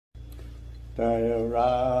Jaya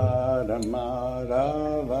Radha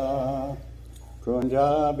Madhava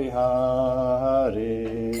Kunja Bihari.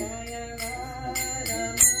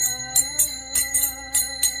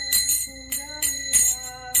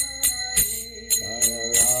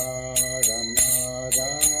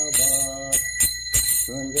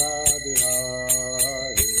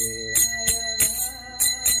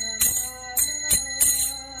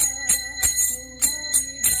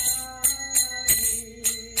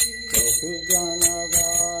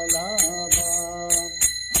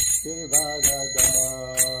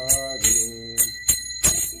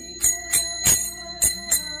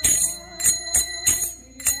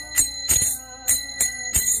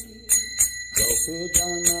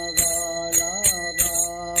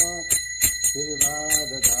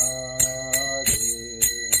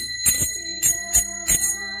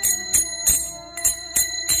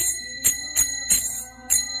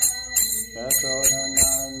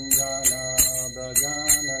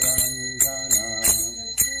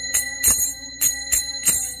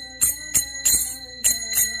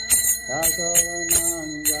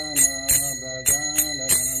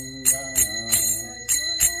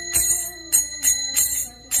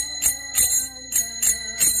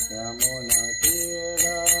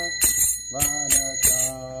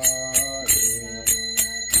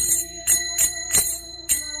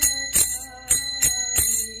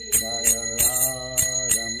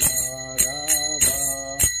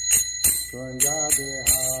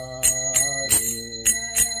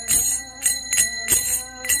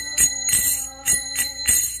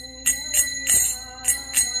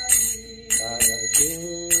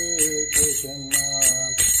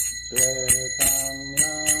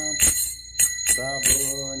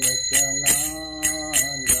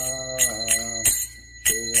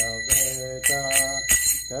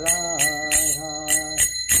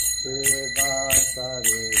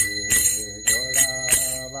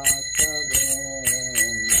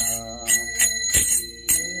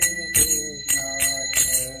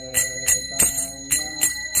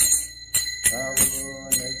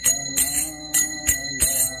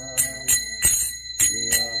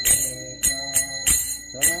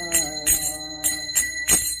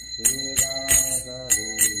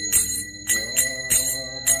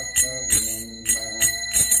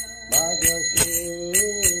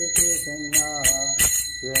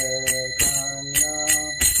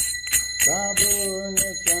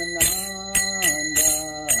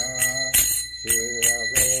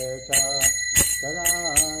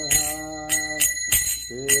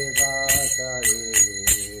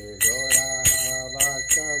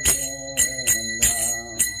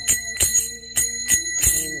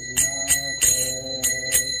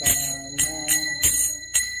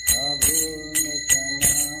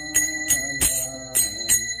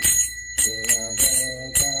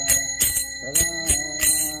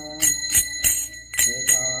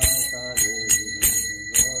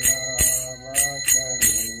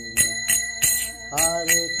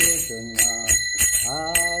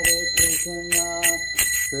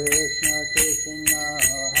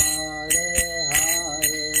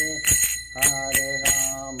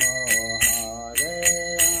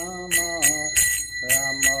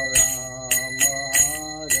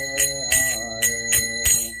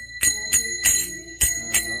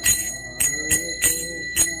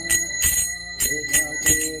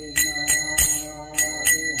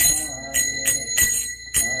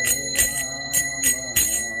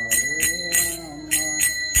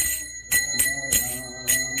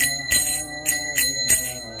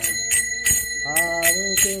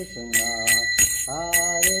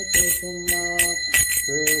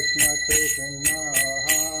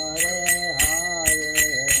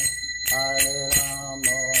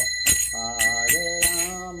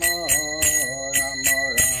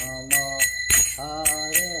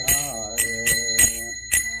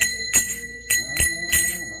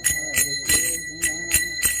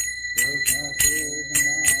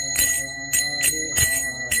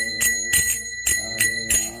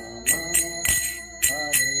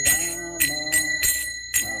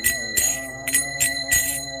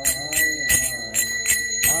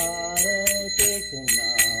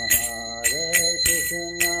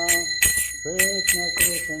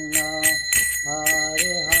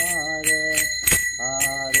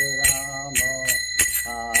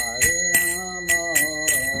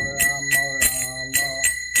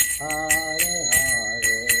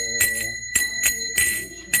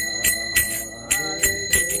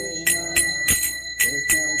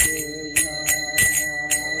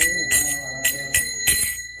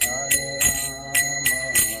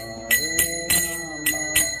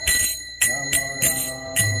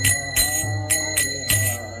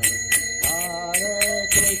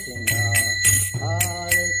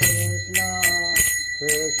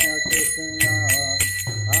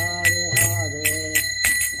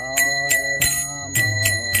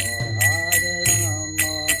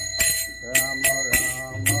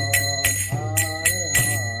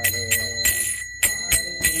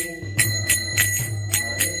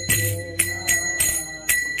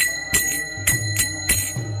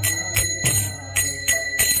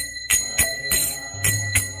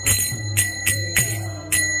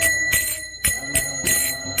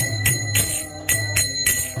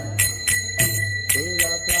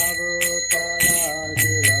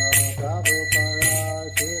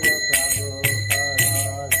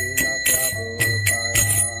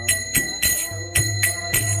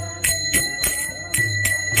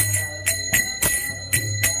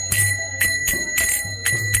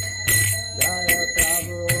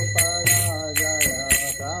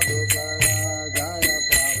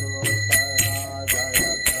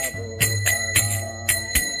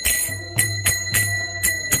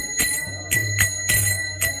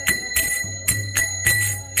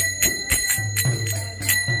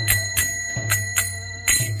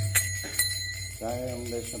 Jayam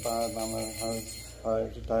Vishnupad Mama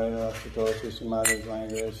Jaya Ashutoshi Samadhi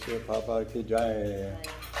Language Papa Ki Jai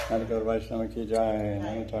Nadakar Vaishnava Ki Jai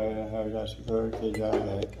Namataya Harjasikur Ki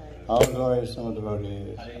Jai. All glories to the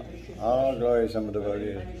devotees. All glories to the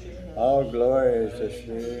devotees. All glories to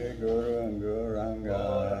Sri Guru and Guru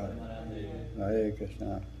Ranga. Hare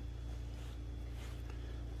Krishna.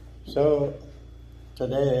 So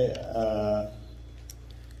today,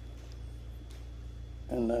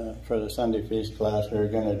 for the Sunday feast class, we're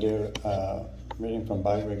going to do reading from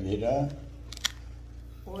Bhagavad Gita.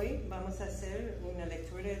 Hoy vamos a hacer una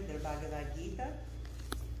lectura del Bhagavad Gita.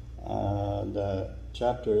 The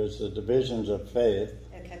chapter is the divisions of faith.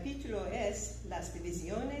 El capítulo es las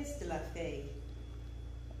divisiones de la fe.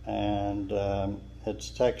 And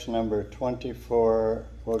it's text number 24.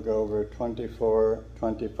 We'll go over 24,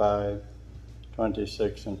 25,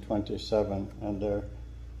 26, and 27, and they're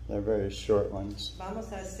very short ones.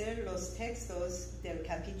 Vamos a hacer los textos del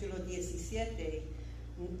capítulo 17,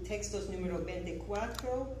 textos número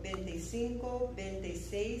 24, 25,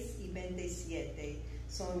 26 y 27.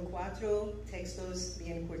 Son 4 textos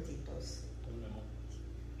bien cortitos.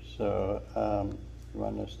 So, you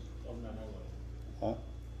want to...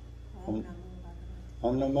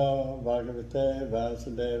 Om Namo Bhagavate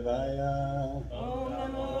Vasudevaya. Om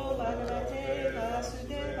Namo Bhagavate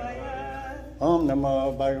Vasudevaya. Om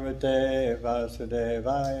Namo Bhagavate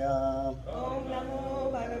Vasudevaya. Om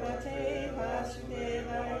Namo Bhagavate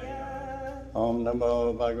Vasudevaya. Om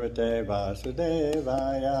Namo Bhagavate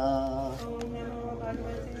Vasudevaya. Om Namo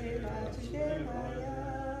Bhagavate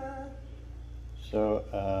Vasudevaya. So,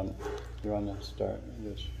 you want to start?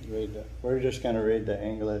 Just read. We're just going to read the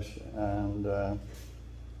English and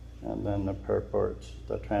then the purports,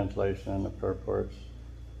 the translation and the purports,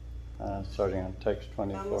 starting on text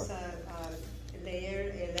 24. Vamos a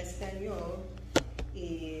leer el español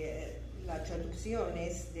y las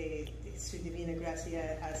traducciones de su divina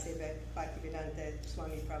gracia hace Bhaktivedanta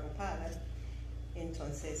Swami Prabhupada.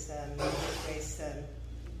 Entonces, después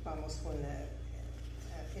vamos con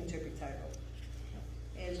interpretarlo.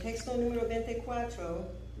 El texto número 24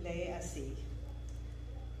 lee así.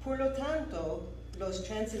 Por lo tanto, los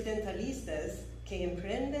transcendentalistas que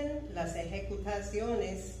emprenden las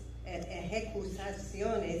ejecuciones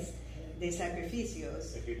de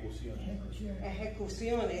sacrificios,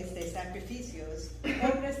 ejecuciones de sacrificios,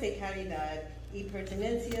 obras de caridad y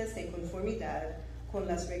pertenencias de conformidad con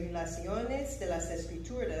las regulaciones de las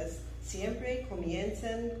escrituras, siempre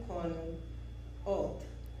comienzan con Od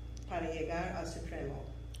para llegar al Supremo.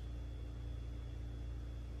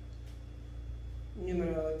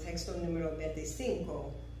 Texto número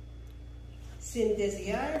 25. Sin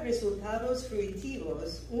desear resultados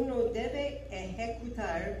fruitivos, uno debe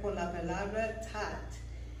ejecutar con la palabra tat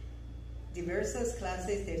diversas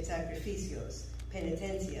clases de sacrificios,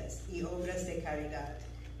 penitencias y obras de caridad.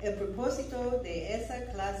 El propósito de esa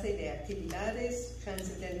clase de actividades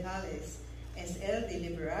trascendentales es el de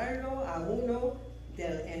liberarlo a uno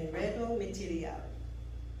del enredo material.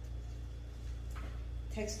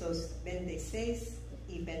 Textos 26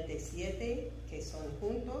 y 27, que son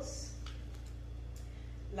juntos.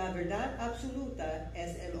 La verdad absoluta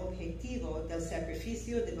es el objetivo del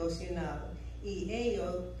sacrificio devocional y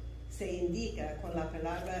ello se indica con la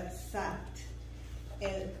palabra sat.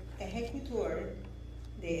 El ejecutor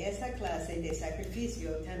de esa clase de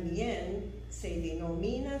sacrificio también se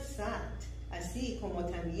denomina sat, así como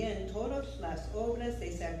también todas las obras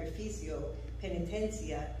de sacrificio,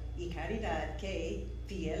 penitencia y caridad que,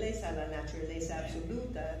 fieles a la naturaleza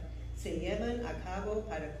absoluta, se llevan a cabo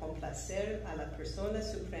para complacer a la persona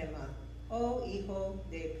suprema, oh hijo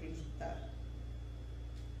de Krishna.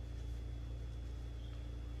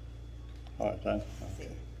 Oh, done? Sí.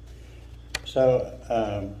 So,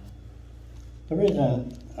 the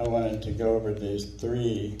reason I wanted to go over these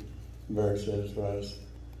 3 verses was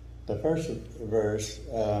the first verse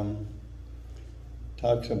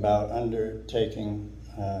talks about undertaking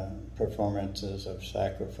performances of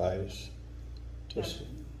sacrifice.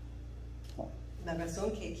 La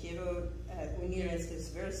razón que quiero unir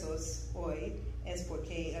estos versos hoy es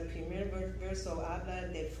porque el primer verso habla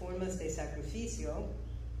de formas de sacrificio.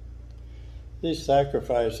 These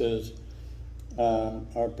sacrifices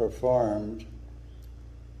are performed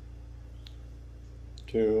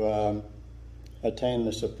to attain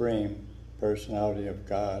the supreme personality of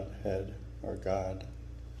Godhead or God.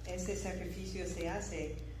 Este sacrificio se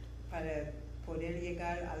hace para poder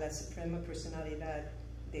llegar a la suprema personalidad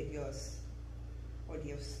de Dios o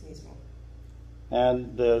Dios mismo.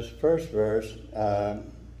 And this first verse,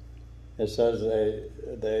 it says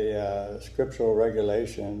the scriptural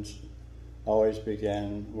regulations always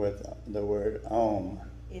begin with the word Om.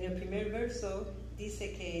 En el primer verso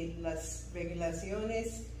dice que las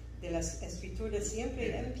regulaciones de las escrituras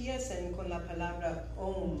siempre empiezan con la palabra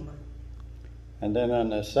Om. And then on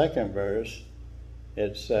the second verse,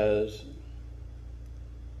 it says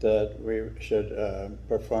that we should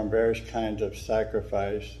perform various kinds of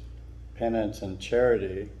sacrifice, penance, and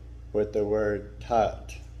charity with the word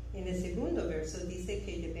Tat. En el segundo verso dice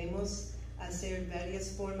que debemos hacer varias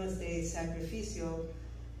formas de sacrificio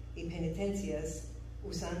y penitencias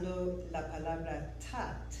usando la palabra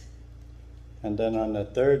Tat. And then on the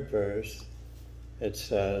third verse, it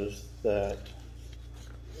says that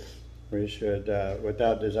we should,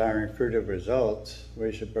 without desiring fruitive results,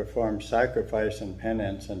 we should perform sacrifice and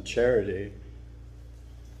penance and charity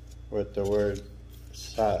with the word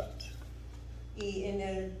Sat. Y en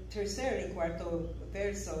el tercer y cuarto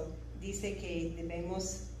verso dice que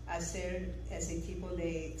debemos hacer ese tipo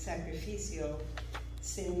de sacrificio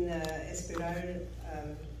sin esperar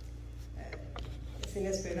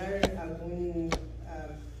algún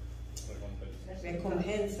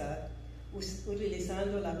recompensa,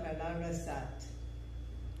 utilizando la palabra Sat.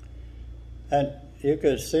 And you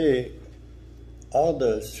could see all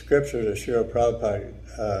the scriptures that Srila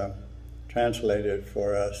Prabhupada translated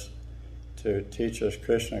for us to teach us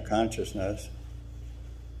Krishna consciousness.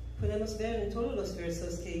 Podemos ver en todos los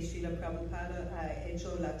versos que Srila Prabhupada ha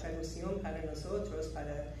hecho la traducción para nosotros,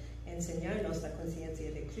 para enseñarnos la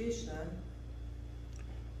conciencia de Krishna.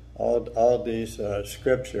 All these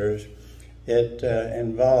scriptures, it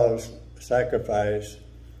involves sacrifice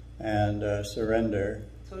and surrender.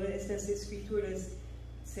 Todas estas escrituras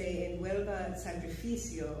se envuelva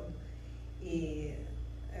sacrificio y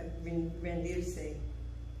rendirse.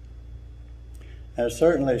 And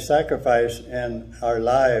certainly sacrifice in our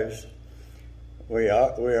lives, we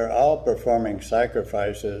are all performing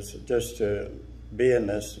sacrifices just to be in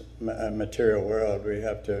this material world. We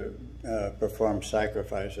have to perform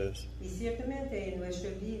sacrifices. Y ciertamente en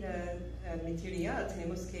nuestra vida material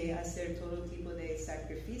tenemos que hacer todo tipo de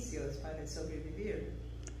sacrificios para sobrevivir.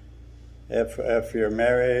 If you're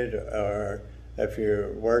married or if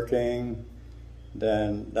you're working,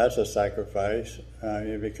 then that's a sacrifice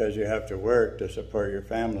because you have to work to support your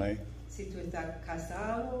family. Si tú estás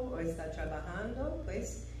casado o estás trabajando,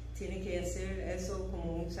 pues tiene que hacer eso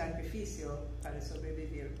como un sacrificio para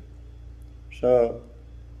sobrevivir. So,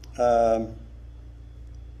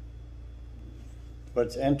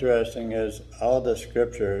 what's interesting is all the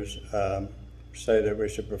scriptures say that we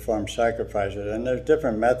should perform sacrifices, and there's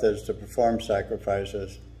different methods to perform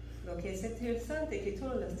sacrifices. Lo que es interesante que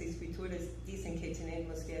todas las escrituras dicen que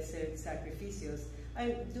tenemos que hacer sacrificios.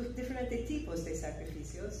 Hay diferentes tipos de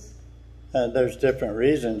sacrificios. There's different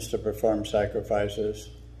reasons to perform sacrifices.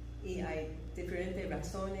 Y hay diferentes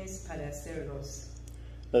razones para hacerlos.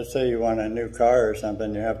 Let's say you want a new car or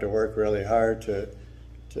something, you have to work really hard to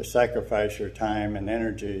sacrifice your time and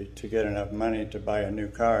energy to get enough money to buy a new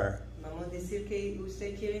car. Vamos a decir que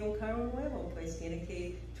usted quiere un carro nuevo, pues tiene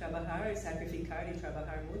que trabajar, sacrificar y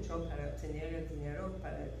trabajar mucho para obtener el dinero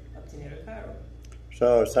para obtener el carro.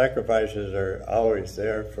 So sacrifices are always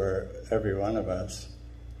there for every one of us.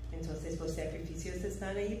 Entonces los sacrificios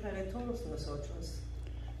están ahí para todos nosotros.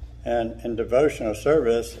 And in devotional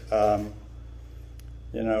service,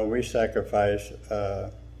 we sacrifice,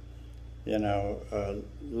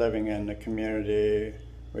 living in the community.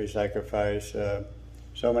 We sacrifice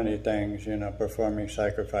so many things, performing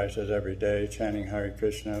sacrifices every day, chanting Hare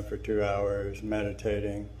Krishna for 2 hours,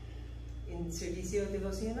 meditating. En servicio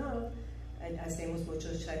devocional hacemos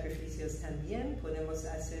muchos sacrificios también. Podemos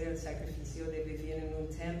hacer el sacrificio de vivir en un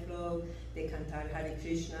templo, de cantar Hare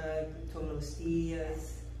Krishna todos los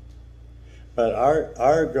días. But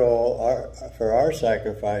our goal for our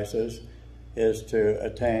sacrifices is to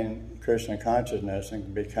attain Krishna consciousness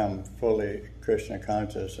and become fully Krishna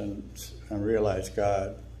conscious and realize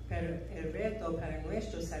God. Pero el reto para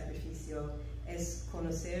nuestro sacrificio es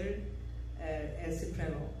conocer el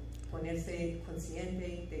Supremo, ponerse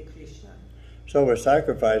consciente de Krishna. So with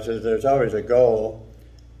sacrifices, there's always a goal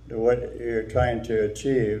to what you're trying to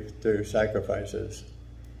achieve through sacrifices.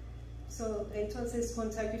 Entonces,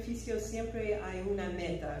 con sacrificio siempre hay una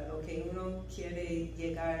meta, lo que uno quiere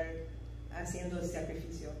llegar haciendo el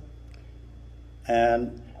sacrificio.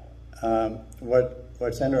 And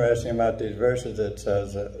what's interesting about these verses, it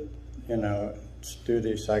says, do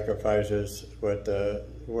these sacrifices with the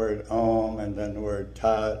word Om and then the word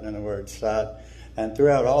Tat and the word Sat. And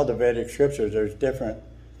throughout all the Vedic scriptures, there's different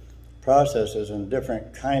processes and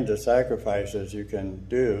different kinds of sacrifices you can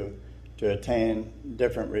do to attain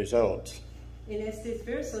different results. En estos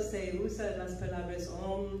versos se usa las palabras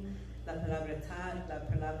Om, la palabra tar, la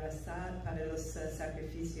palabra sal para los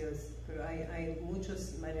sacrificios, pero hay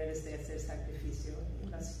muchas maneras de hacer sacrificio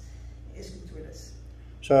en las escrituras.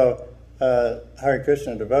 So, Hare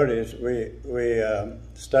Krishna devotees, we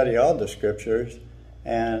study all the scriptures,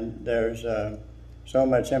 and there's so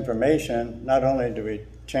much information. Not only do we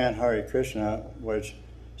chant Hare Krishna, which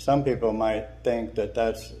some people might think that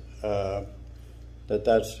that's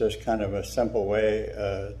just kind of a simple way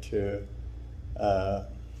to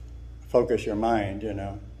focus your mind, you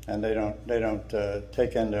know, and they don't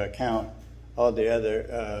take into account all the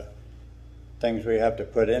other things we have to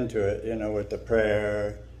put into it, you know, with the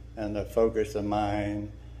prayer and the focus of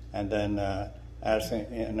mind, and then asking,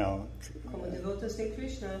 you know. Como devotos de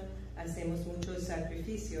Krishna, hacemos mucho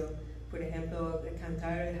sacrificio. Por ejemplo,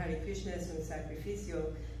 cantar Hare Krishna es un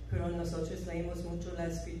sacrificio, pero nosotros leemos mucho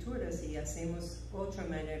las escrituras y hacemos otras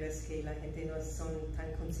maneras que la gente no son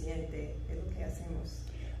tan consciente de lo que hacemos.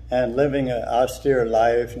 And living an austere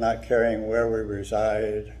life, not caring where we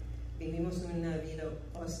reside. Vivimos una vida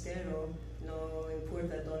austero, no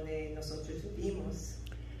importa donde nosotros vivimos.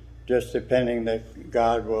 Just depending that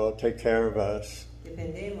God will take care of us.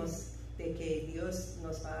 Dependemos de que Dios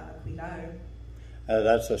nos va a cuidar.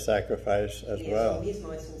 That's a sacrifice as well. Eso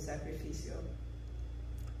mismo es un sacrificio.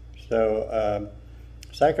 So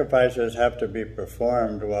sacrifices have to be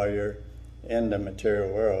performed while you're in the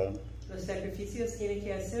material world. Los sacrificios tienen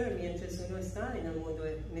que hacer mientras uno está en el mundo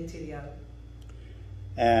material.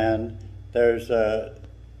 And there's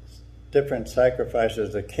different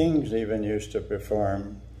sacrifices the kings even used to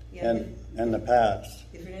perform in the past.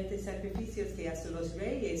 Diferentes sacrificios que hasta los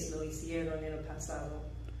reyes lo hicieron en el pasado.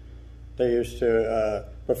 They used to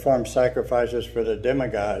perform sacrifices for the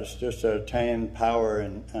demigods just to attain power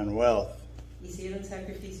and wealth. Hicieron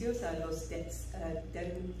sacrificios a los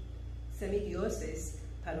semidioses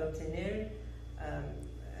para obtener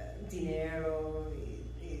dinero y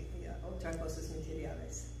otras cosas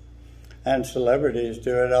materiales. And celebrities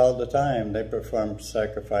do it all the time. They perform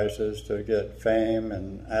sacrifices to get fame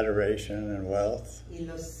and adoration and wealth. Y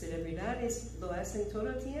los celebridades lo hacen todo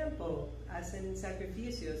el tiempo. Hacen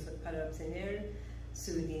sacrificios para obtener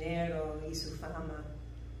su dinero y su fama.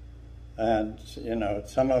 And, you know,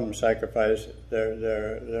 some of them sacrifice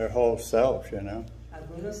their whole self, you know.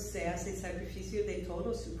 Algunos se hacen sacrificio de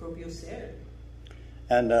todo su propio ser.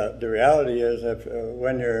 And the reality is, if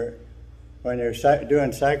when you're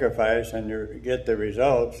doing sacrifice and you get the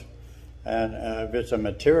results, and if it's a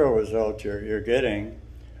material result you're getting,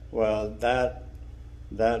 well, that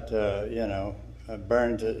you know,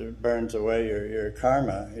 burns away your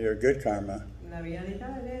karma, your good karma. La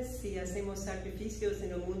realidad es, si hacemos sacrificios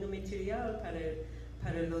en el mundo material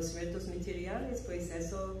para los retos materiales, pues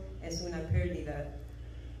eso es una pérdida.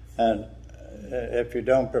 And if you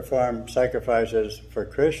don't perform sacrifices for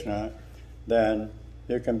Krishna, then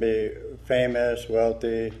you can be famous,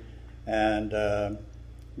 wealthy, and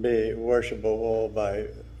be worshipable by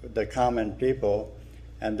the common people,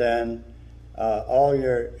 and then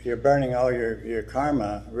you're burning all your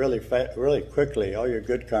karma really quickly, all your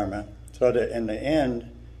good karma, so that in the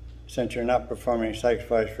end, since you're not performing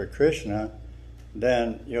sacrifice for Krishna,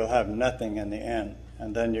 then you'll have nothing in the end,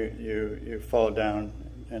 and then you fall down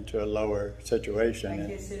into a lower situation. Hay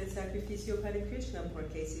que hacer el sacrificio para Krishna,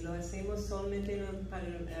 porque si lo hacemos solamente para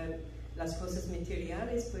las cosas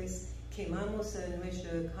materiales, pues quemamos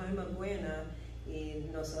nuestra karma buena y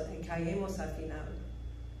nos caemos al final.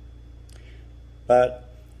 But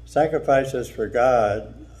sacrifices for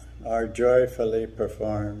God are joyfully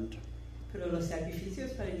performed. Pero los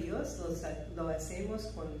sacrificios para Dios lo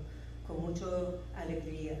hacemos con mucha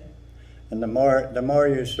alegría. And the more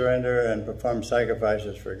you surrender and perform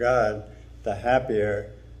sacrifices for God, the happier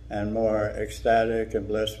and more ecstatic and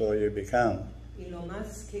blissful you become. Y lo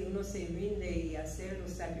más que uno se rinde y hacer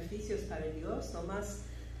los sacrificios para Dios, lo más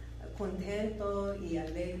contento y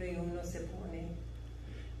alegre uno se pone.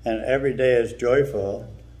 And every day is joyful.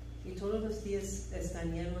 Y todos los días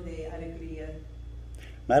están llenos de alegría.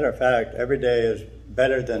 Matter of fact, every day is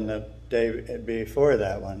better than the day before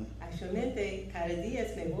that one. Actualmente, cada día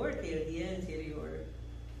es mejor que el día anterior.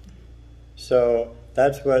 So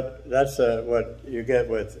that's what you get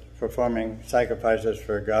with performing sacrifices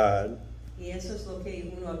for God. Y eso es lo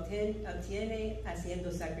que uno obtiene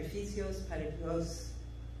haciendo sacrificios para Dios.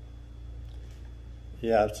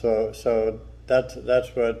 Yeah, so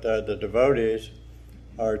that's what the devotees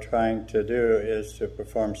are trying to do, is to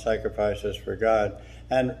perform sacrifices for God,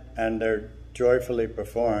 and they're joyfully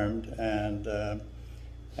performed and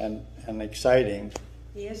exciting.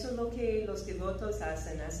 Y eso es lo que los devotos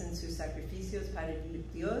hacen sus sacrificios para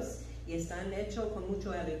Dios y están hechos con mucha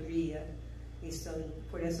alegría. y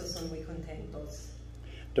por eso son muy contentos.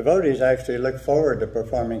 Devotees actually look forward to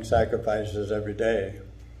performing sacrifices every day.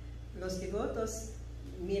 Los devotos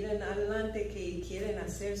miran adelante que quieren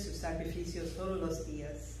hacer sus sacrificios todos los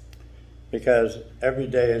días. Because every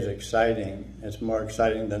day is exciting. It's more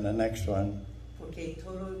exciting than the next one. Porque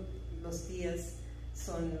todos los días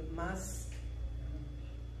son más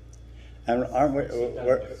And aren't we?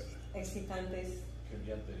 We're, excitantes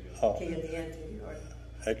oh, que el día anterior.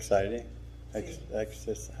 exciting.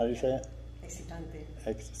 Sí. How do you say it? Excitante.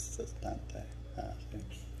 Excitante.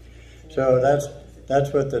 See. So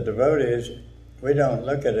that's what the devotees. We don't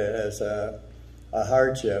look at it as a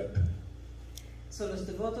hardship. So los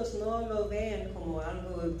devotos no lo ven como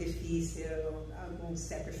algo difícil o algún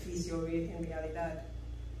sacrificio en realidad.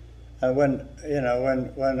 And when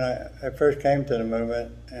I first came to the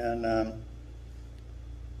movement in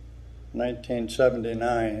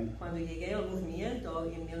 1979, Cuando llegué al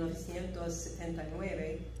movimiento en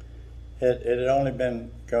 1979, it had only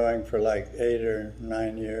been going for like 8 or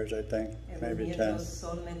 9 years, I think, el maybe movimiento 10.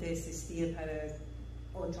 solamente existía para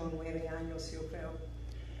 8 o 9 años, yo creo.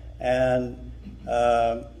 And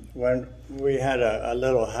when we had a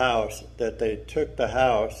little house, that they took the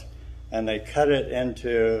house and they cut it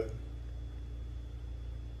into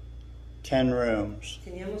 10 rooms.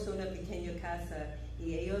 Teníamos una pequeña casa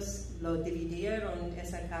y ellos lo dividieron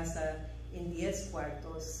esa casa en 10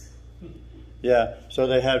 cuartos. Yeah, so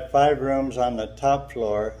they had 5 rooms on the top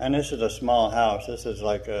floor, and this is a small house. This is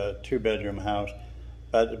like a 2-bedroom house,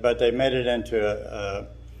 but they made it into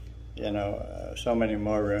so many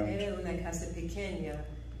more rooms. Era una casa pequeña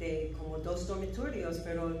de como 2 dormitorios,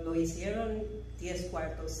 pero lo hicieron 10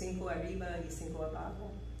 cuartos, 5 arriba y 5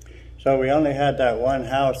 abajo. So we only had that one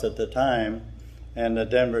house at the time in the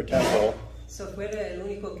Denver temple. So fue el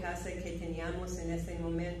único casa que teníamos en ese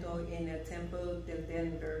momento en el templo del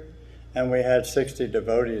Denver. And we had 60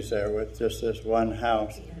 devotees there with just this one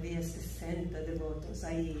house. Y había 60 devotos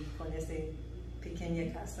ahí con esa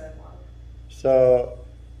pequeña casa. So,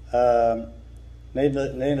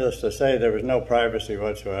 needless to say, there was no privacy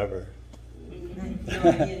whatsoever.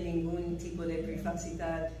 No había ningún tipo de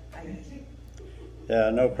privacidad ahí. Yeah,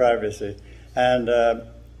 no privacy.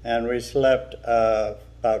 And we slept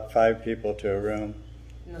about 5 people to a room.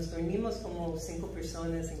 Nos dormimos como 5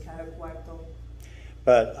 personas en cada cuarto.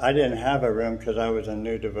 But I didn't have a room because I was a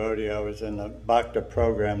new devotee. I was in the Bhakta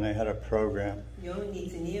program. They had a program. Yo ni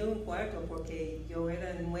tenía un cuarto porque yo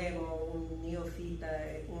era nuevo, un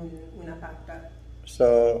neófita, una bhakta.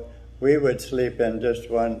 So we would sleep in just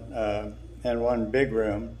one big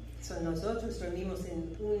room. So nosotros dormimos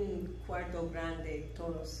en un cuarto grande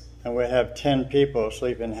todos. And we have 10 people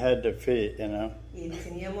sleeping head to feet, Y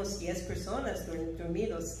teníamos 10 personas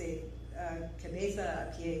dormidos de cabeza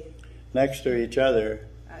a pie. next to each other.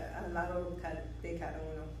 Al lado de cada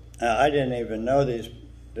uno. I didn't even know these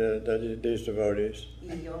devotees.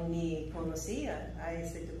 Y yo ni conocía a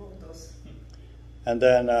esos devotos. And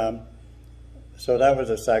then, so that was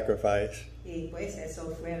a sacrifice. Y pues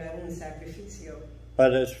eso fuera un sacrificio.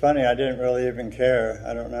 But it's funny, I didn't really even care.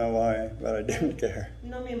 I don't know why, but I didn't care.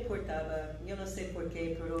 No me importaba. Yo no sé por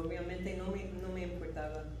qué, pero realmente no me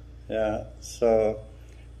importaba. Yeah, so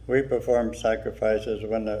we performed sacrifices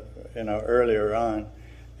earlier on,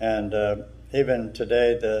 and even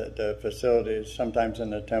today the facilities, sometimes in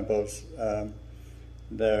the temples,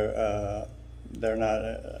 they're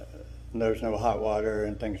not. There's no hot water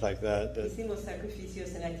and things like that. Hicimos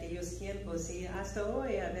sacrificios en aquellos tiempos y hasta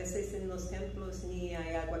hoy a veces en los templos ni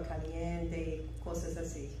hay agua caliente, cosas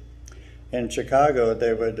así. In Chicago,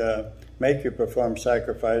 they would make you perform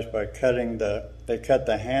sacrifice by they cut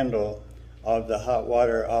the handle of the hot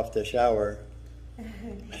water off the shower.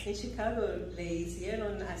 En Chicago le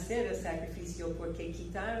hicieron hacer el sacrificio porque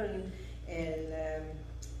quitaron el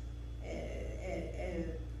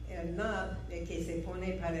knob que se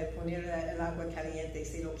pone para poner el agua caliente,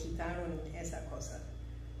 se lo quitaron esa cosa.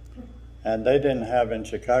 And they didn't have in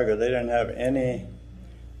Chicago. They didn't have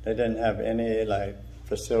any like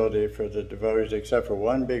facility for the devotees except for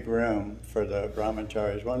one big room for the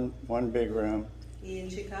brahmacharis. One big room. Y en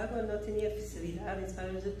Chicago no tenía facilidades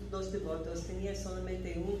para los devotos, tenía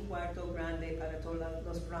solamente un cuarto grande para todos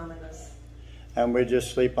los brahmanas. And we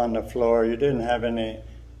just sleep on the floor. We didn't have any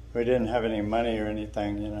money or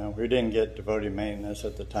anything, We didn't get devotee maintenance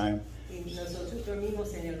at the time. Y nosotros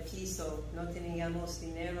dormimos en el piso, no teníamos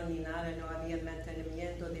dinero ni nada, no había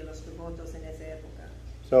mantenimiento de los devotos en esa época.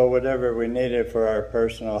 So whatever we needed for our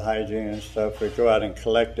personal hygiene and stuff, we'd go out and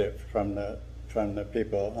collect it from the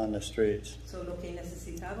people on the streets. So lo que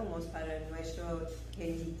necesitábamos para nuestro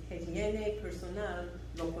higiene personal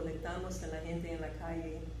lo colectamos de la gente en la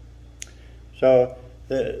calle. So,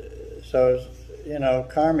 you know,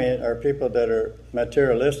 karmi are people that are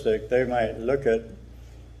materialistic. They might look at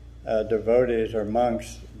devotees or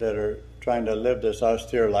monks that are trying to live this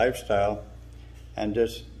austere lifestyle and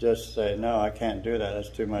just say, no, I can't do that. That's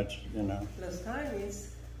too much, you know. Los karmis,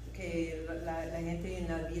 que la gente en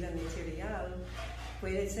la vida material,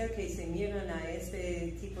 puede ser que se miran a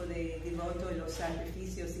este tipo de devoto y los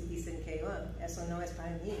sacrificios y dicen que eso no es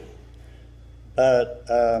para mí. But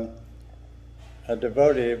a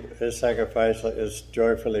devotee, his sacrifice is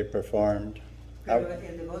joyfully performed. Pero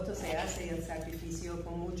el devoto se hace el sacrificio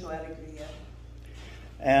con mucha alegría.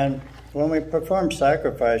 And when we perform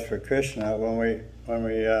sacrifice for Krishna, when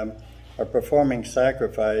we are performing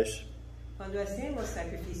sacrifice, Cuando hacemos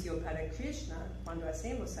sacrificio para Krishna, cuando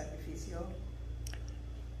hacemos sacrificio,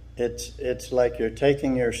 it's like you're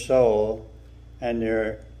taking your soul and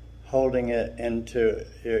you're holding it into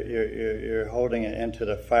you're holding it into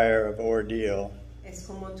the fire of ordeal. es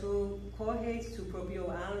como tú coges tu propio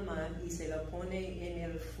alma y se la pone en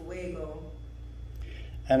el fuego.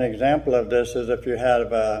 An example of this is if you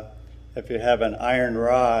have an iron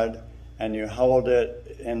rod and you hold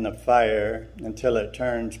it in the fire until it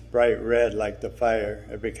turns bright red like the fire,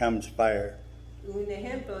 it becomes fire. Un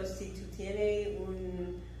ejemplo, si tú tienes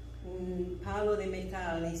un palo de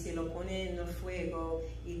metal y se lo pone en el fuego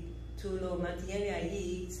y tú lo mantienes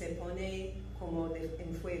allí, se pone como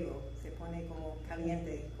en fuego, se pone como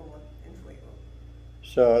caliente, como en fuego.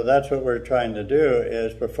 So that's what we're trying to do,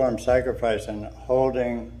 is perform sacrifice and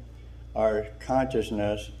holding our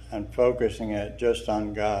consciousness and focusing it just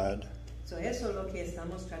on God. So eso es lo que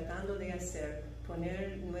estamos tratando de hacer,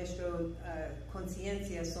 poner nuestra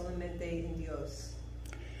conciencia solamente en Dios.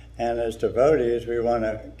 And as devotees, we want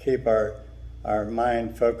to keep our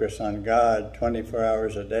mind focused on God 24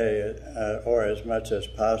 hours a day, or as much as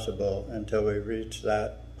possible until we reach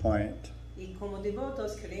that point. Y como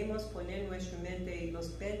devotos queremos poner nuestra mente los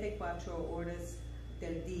 24 horas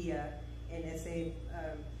del día en ese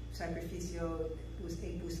sacrificio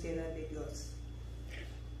y búsqueda de Dios.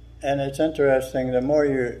 And it's interesting, the more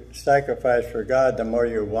you sacrifice for God, the more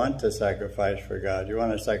you want to sacrifice for God. You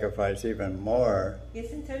want to sacrifice even more.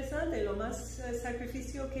 Es interesante, lo más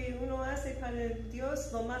sacrificio que uno hace para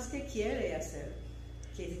Dios, lo más que quiere hacer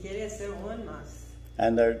aún más.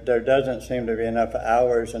 And there doesn't seem to be enough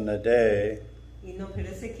hours in the day Y no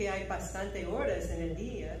parece que hay bastante horas en el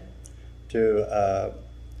día to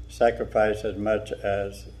sacrifice as much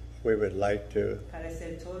as we would like to. para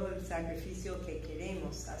hacer todo el sacrificio que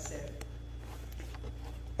queremos hacer.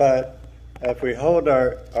 But if we hold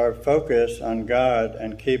our focus on God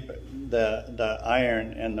and keep the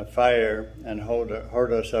iron in the fire and hold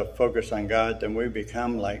ourselves focused on God, then we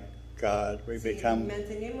become like God. We Si become.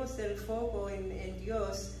 mantenemos el foco en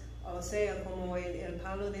Dios, o sea, como el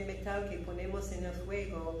palo de metal que ponemos en el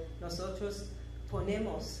fuego, nosotros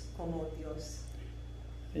ponemos como Dios.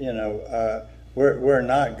 You know, we're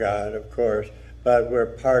not God, of course, but we're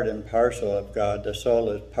part and parcel of God. The soul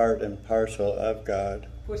is part and parcel of God.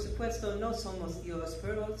 Por supuesto, no somos Dios,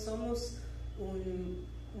 pero somos un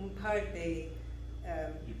parte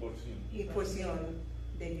y porción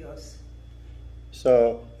de Dios.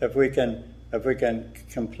 So if we can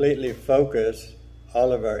completely focus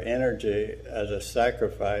all of our energy as a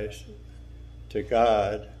sacrifice to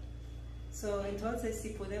God, So, entonces,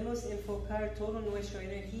 si podemos enfocar toda nuestra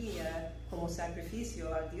energía como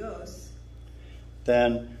sacrificio a Dios,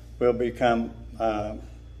 then we'll become,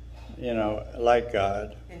 like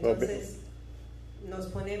God. entonces nos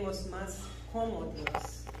ponemos más como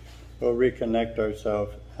Dios. We'll reconnect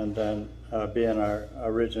ourselves and then be in our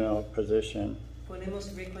original position.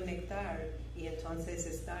 Podemos reconectar y entonces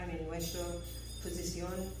estar en nuestra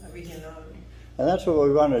posición original. And that's what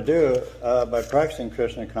we want to do by practicing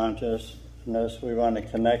Krishna consciousness. We want to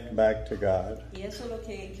connect back to God. Y eso lo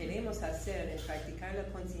que queremos hacer en practicar la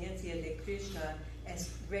conciencia de Krishna es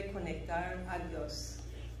reconectar a Dios.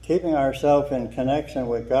 Keeping ourselves in connection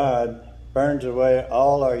with God burns away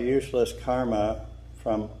all our useless karma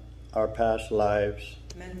from our past lives.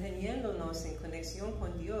 Manteniéndonos en conexión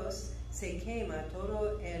con Dios, se quema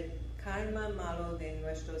todo el karma malo de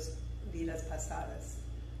nuestras vidas pasadas.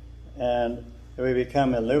 And we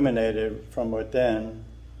become illuminated from within.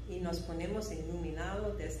 Y nos ponemos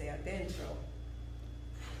iluminados desde adentro.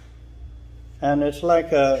 And it's like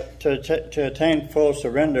to attain full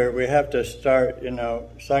surrender, we have to start,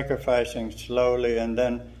 sacrificing slowly and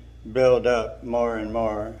then build up more and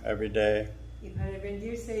more every day. Y para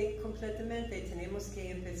rendirse completamente tenemos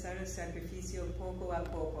que empezar el sacrificio poco a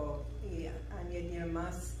poco y añadir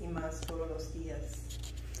más y más todos los días.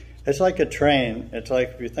 It's like a train. It's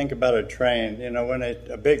like if you think about a train, you know, when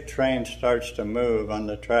a big train starts to move on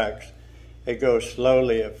the tracks, it goes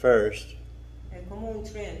slowly at first. Es como un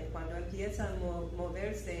tren, cuando empieza a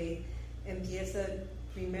moverse, empieza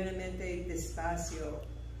primeramente despacio.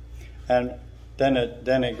 And then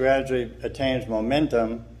it gradually attains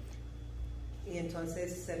momentum. Y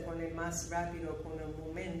entonces se pone más rápido con el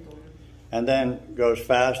momentum. And then goes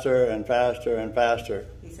faster and faster and faster.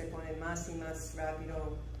 Y se pone más y más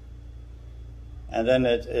rápido. And then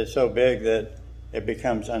it's so big that it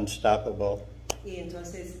becomes unstoppable. Y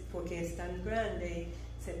entonces, porque es tan grande,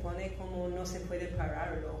 se pone como no se puede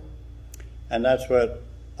pararlo. And that's what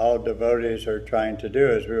all devotees are trying to do,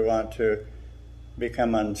 is we want to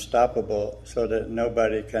become unstoppable so that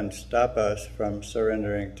nobody can stop us from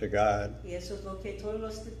surrendering to God. Y eso es lo que todos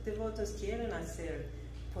los devotos quieren hacer,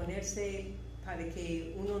 ponerse para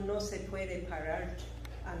que uno no se puede parar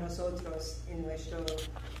a nosotros en nuestro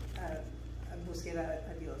búsqueda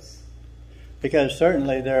a Dios. Because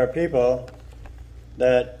certainly there are people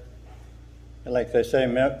that, like they say,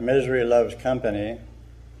 misery loves company.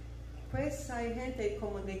 Pues hay gente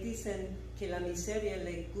como le dicen que la miseria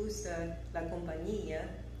le gusta la compañía.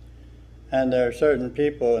 And there are certain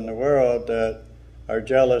people in the world that are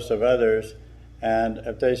jealous of others, and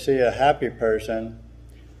if they see a happy person,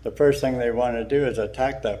 the first thing they want to do is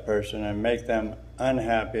attack that person and make them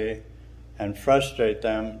unhappy and frustrate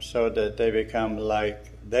them so that they become like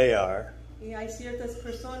they are. Y hay ciertas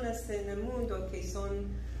personas en el mundo que son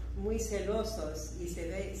muy celosos y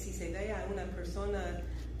si se ve a una persona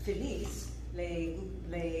feliz, le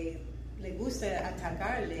gusta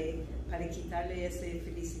atacarle para quitarle esa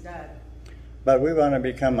felicidad. But we want to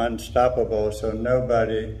become unstoppable so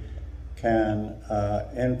nobody can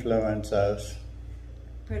influence us.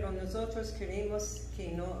 Pero nosotros queremos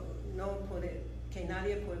que que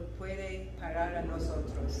nadie puede parar a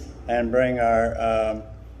nosotros. And bring our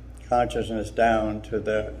consciousness down to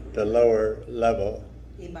the lower level.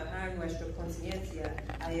 Y bajar nuestra conciencia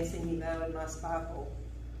a ese nivel más bajo.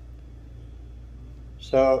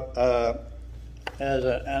 So, as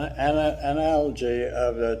an analogy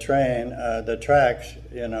of the train, the tracks,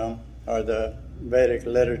 you know, are the Vedic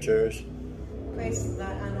literatures. Pues la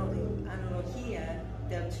analogía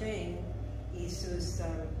del tren y sus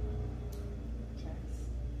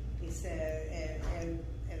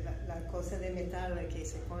la cosa de metal que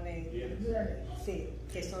se pone, sí,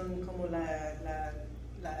 que son como la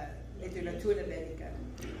literatura védica.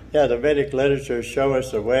 Yeah, the Vedic literatures show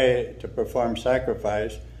us a way to perform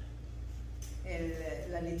sacrifice.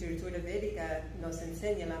 La literatura védica nos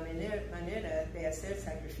enseña la manera de hacer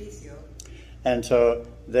sacrificio. And so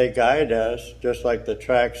they guide us, just like the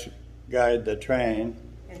tracks guide the train.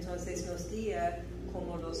 Entonces nos guía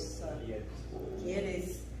como los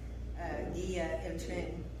guías guía el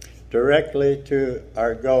tren. Directly to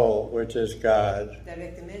our goal, which is God.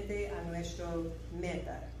 Directamente a nuestro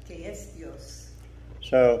meta, que es Dios.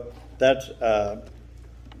 So that's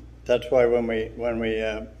why when we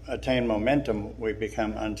attain momentum, we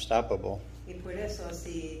become unstoppable. Y por eso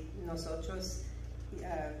si nosotros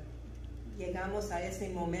llegamos a ese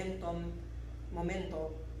momento,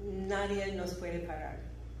 nadie nos puede parar.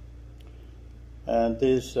 And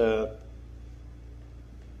these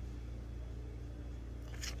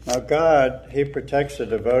now God, He protects the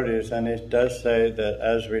devotees, and He does say that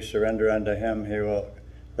as we surrender unto Him, He will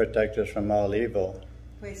protect us from all evil.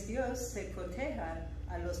 Pues Dios se proteja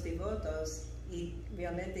a los devotos y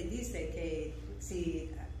realmente dice que si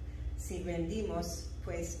rendimos,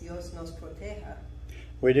 pues Dios nos proteja.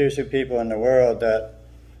 We do see people in the world that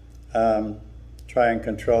try and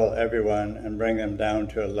control everyone and bring them down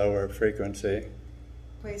to a lower frequency.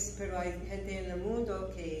 Pues, pero hay gente en el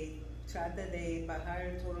mundo que trata de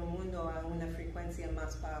bajar todo el mundo a una frecuencia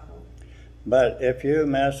más bajo. But if you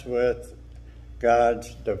mess with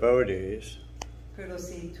God's devotees, pero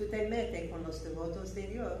si tú te metes con los devotos de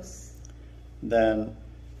Dios, then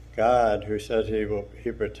God, who says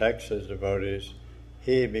He protects His devotees,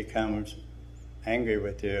 He becomes angry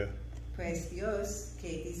with you. Pues Dios,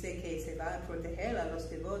 que dice que se va a proteger a los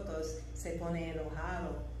devotos, se pone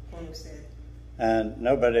enojado con usted. And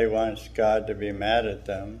nobody wants God to be mad at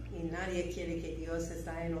them. Y nadie quiere que Dios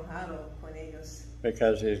está enojado con ellos.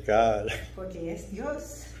 Because He's God. Porque es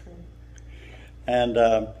Dios. And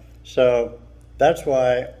so that's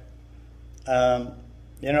why,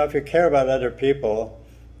 if you care about other people,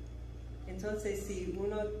 entonces si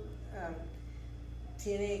uno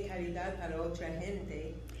tiene caridad para otra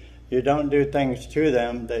gente, you don't do things to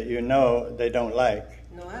them that you know they don't like.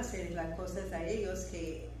 No hace las cosas a ellos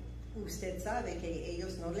que usted sabe que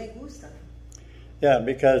ellos no le gustan. Yeah,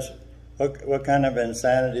 because What kind of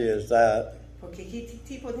insanity is that? Porque ¿qué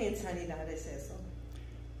tipo de insanidad es eso?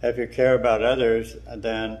 If you care about others,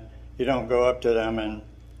 then you don't go up to them and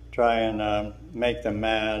try and make them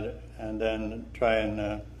mad and then try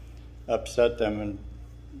and upset them. And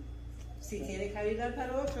Si tiene caridad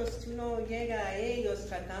para otros, tú no llegas a ellos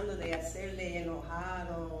tratando de hacerle enojar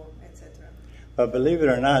o etc. But believe it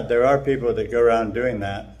or not, there are people that go around doing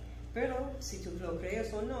that. Pero si tú lo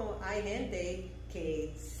crees o no, hay gente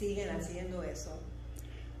que siguen haciendo eso.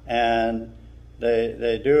 And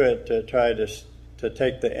they do it to try to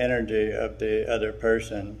take the energy of the other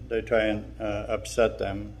person. They try and upset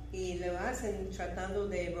them. Y lo hacen tratando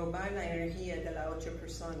de robar la energía de la otra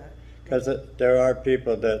persona. Because there are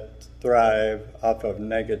people that thrive off of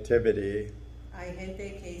negativity. Hay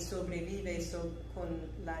gente que sobrevive con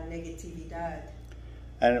la negatividad.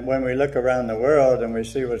 And when we look around the world and we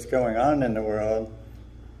see what's going on in the world,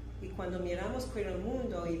 Y cuando miramos por el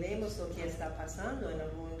mundo y vemos lo que está pasando en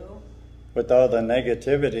el mundo, with all the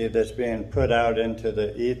negativity that's being put out into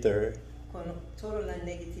the ether, con toda la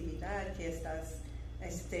negatividad que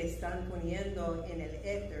están poniendo en el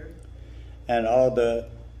éter, and all the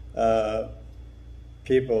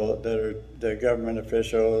people that are the government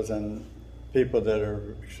officials and people that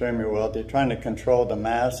are extremely wealthy trying to control the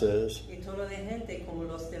masses, y toda la gente como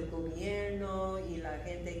los del gobierno y la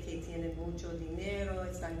gente que tiene mucho dinero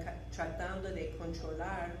están tratando de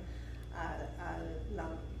controlar a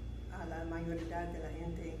la mayoría de la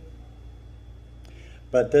gente.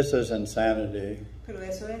 but this is insanity Pero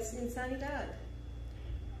eso es insanidad,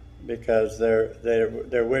 because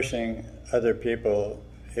they're wishing other people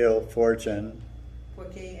ill fortune,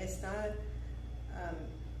 porque está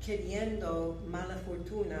queriendo mala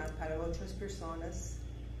fortuna para otras personas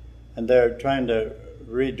and they're trying to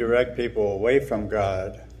redirect people away from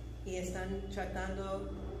God. y están tratando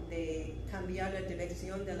de cambiar la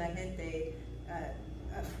dirección de la gente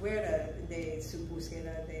afuera de su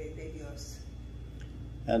búsqueda de Dios.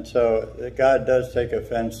 And so God does take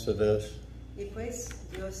offense to this. Y pues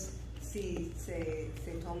Dios sí se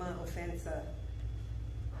toma ofensa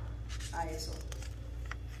a eso.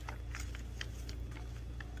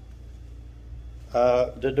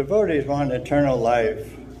 The devotees want eternal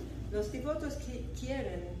life, Los devotos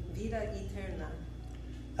quieren vida eterna.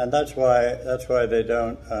 and that's why they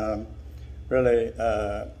don't really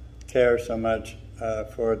care so much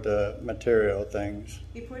for the material things.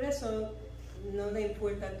 Y por eso no le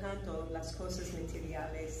importa tanto las cosas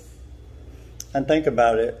materiales. And think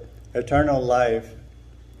about it, eternal life,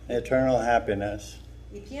 eternal happiness.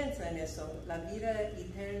 Y piensa en eso, la vida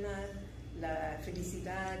eterna, la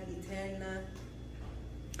felicidad eterna.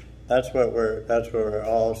 That's what we're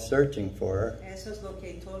all searching for. Eso es lo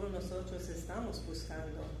que todos nosotros estamos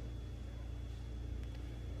buscando.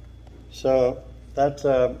 So that's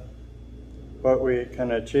what we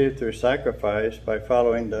can achieve through sacrifice by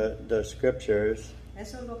following the scriptures.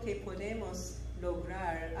 Eso es lo que podemos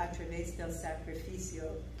lograr a través del sacrificio,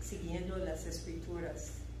 siguiendo las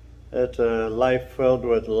escrituras. It's a life filled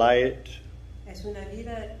with light, Es una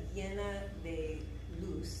vida llena de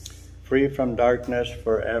luz, free from darkness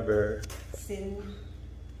forever. sin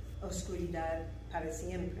oscuridad para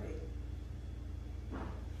siempre.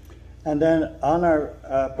 And then on our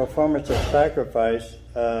performance of sacrifice,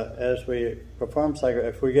 as we perform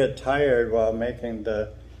sacrifice, if we get tired while making the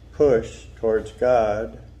push towards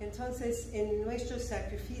God, Entonces, en nuestro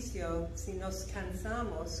sacrificio, si nos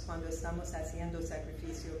cansamos cuando estamos haciendo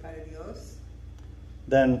sacrificio para Dios,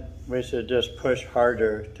 then we should just push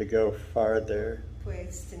harder to go farther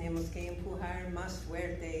pues tenemos que empujar más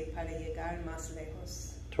fuerte para llegar más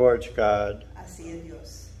lejos towards God. hacia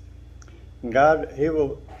Dios. God, He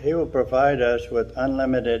will provide us with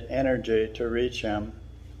unlimited energy to reach Him.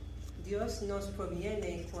 Dios nos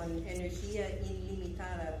proviene con energía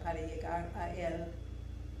ilimitada para llegar a Él.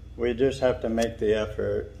 We just have to make the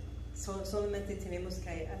effort. Solamente tenemos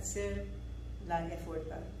que hacer la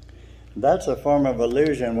esfuerza. That's a form of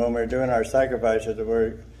illusion when we're doing our sacrifices.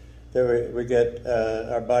 We get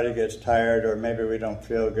our body gets tired, or maybe we don't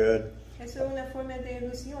feel good. Eso es una forma de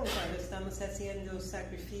ilusión cuando estamos haciendo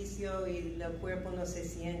sacrificio y el cuerpo no se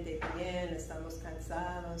siente bien, estamos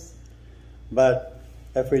cansados. But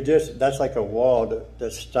if that's like a wall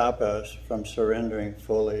to stop us from surrendering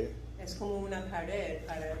fully. Es como una pared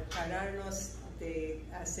para pararnos de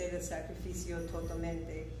hacer el sacrificio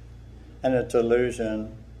totalmente. And it's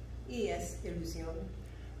illusion, Y es ilusión.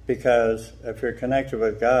 because if you're connected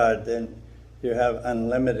with God, then you have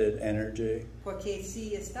unlimited energy. Porque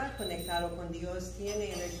si está conectado con Dios,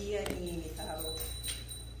 tiene energía ilimitada.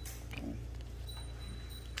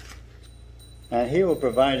 And He will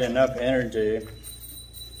provide enough energy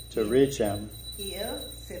to reach Him. Y Él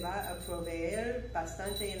se va a proveer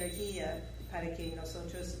bastante energía para que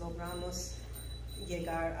nosotros logramos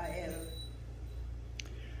llegar a Él.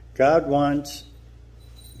 God wants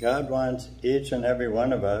each and every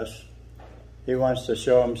one of us. He wants to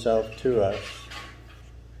show Himself to us.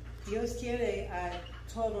 Dios quiere a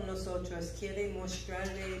todos nosotros, quiere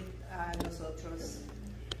mostrarle a nosotros.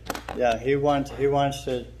 Yeah, He's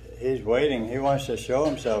waiting. He wants to show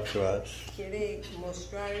Himself to us. Quiere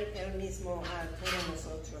mostrar Él mismo a todos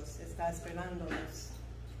nosotros. Está esperándonos.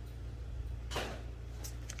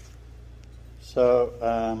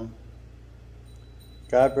 So,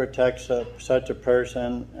 God protects such a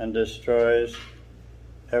person and destroys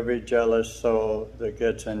every jealous soul that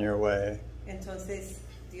gets in your way. Entonces,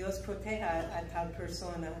 Dios proteja a tal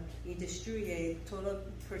persona y destruye toda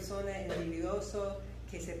persona envidioso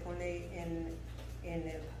que se pone en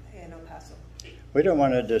el paso. We don't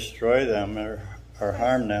want to destroy them or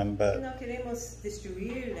harm them, but No queremos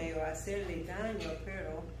destruirle o hacerle daño,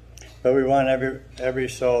 but we want every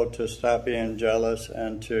soul to stop being jealous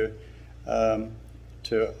and to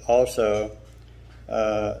also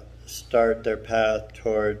start their path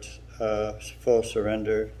towards full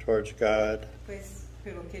surrender towards God.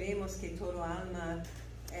 Pero queremos que todo alma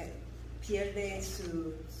pierde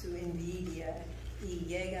su envidia y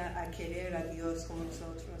llega a querer a Dios como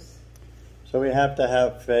nosotros. So we have to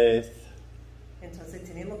have faith. Entonces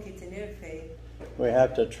tenemos que tener fe. We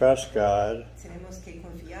have to trust God Tenemos que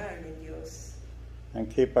confiar en Dios and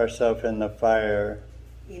keep ourselves in the fire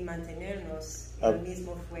y mantenernos en el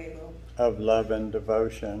mismo fuego of love and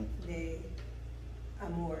devotion, de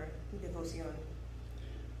amor y devoción.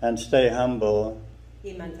 and stay humble.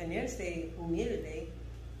 Y mantenerse humilde,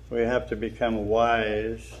 We have to become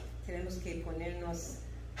wise tenemos que ponernos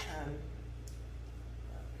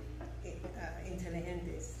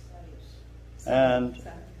inteligentes. and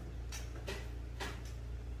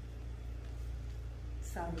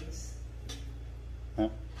Sabios. Huh?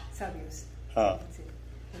 Sabios. Oh. Sí,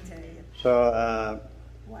 inteligente. So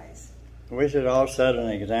Wise. we should all set an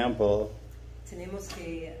example, Tenemos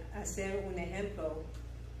que hacer un ejemplo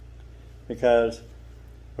because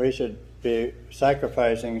we should be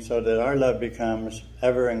sacrificing so that our love becomes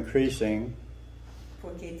ever increasing,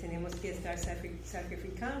 porque tenemos que estar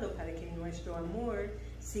sacrificando para que nuestro amor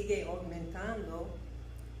siga aumentando.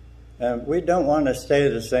 and we don't want to stay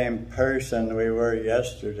the same person we were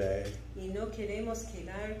yesterday. Y no queremos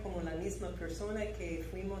quedar como la misma persona que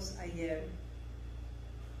fuimos ayer.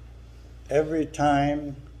 Every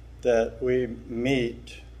time that we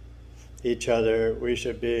meet each other, we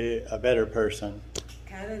should be a better person.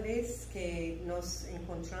 Cada vez que nos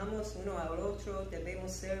encontramos uno al otro, debemos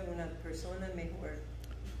ser una persona mejor.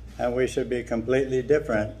 And we should be completely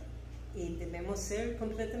different, Y debemos ser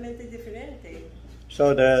completamente diferente.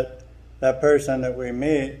 so that that person that we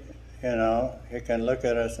meet, he can look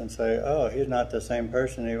at us and say, oh, he's not the same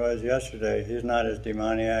person he was yesterday. He's not as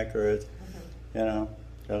demoniac or as,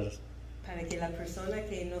 'cause Para que la persona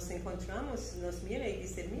que nos encontramos nos mire y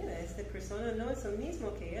dice, mira, esta persona no es el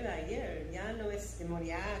mismo que era ayer, ya no es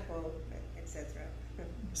demoníaco, etc.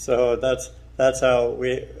 so that's how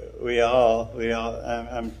we all,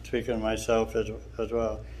 I'm speaking of myself as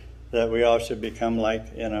well, that we all should become like,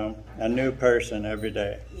 a new person every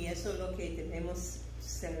day. Y eso es lo que debemos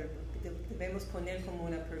ser, debemos poner como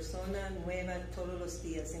una persona nueva todos los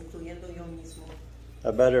días, incluyendo yo mismo,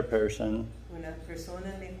 A better person. una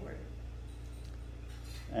persona mejor.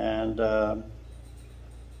 And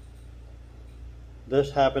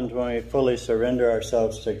this happens when we fully surrender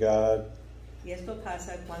ourselves to God Y esto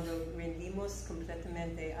pasa cuando rendimos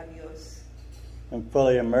completamente a Dios and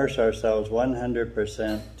fully immerse ourselves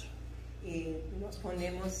 100%. y nos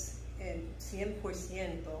ponemos en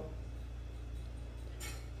 100%.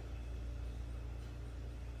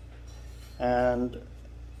 And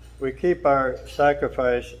we keep our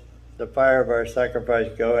sacrifice, the fire of our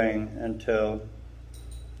sacrifice going until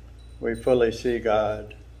we fully see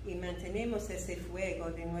God. Y mantenemos ese fuego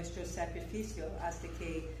de nuestro sacrificio hasta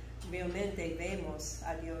que realmente vemos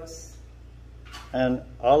a Dios. And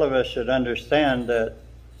all of us should understand that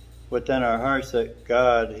within our hearts that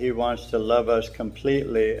God, He wants to love us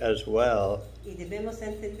completely as well. Y debemos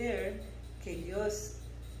entender que Dios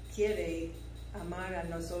quiere amar a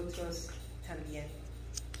nosotros también.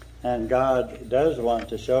 And God does want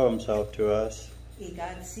to show Himself to us. Y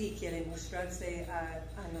God sí quiere mostrarse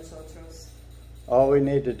a nosotros. All we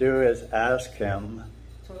need to do is ask Him.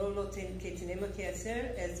 Todo lo que tenemos que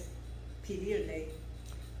hacer es pedirle.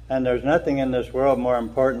 And there's nothing in this world more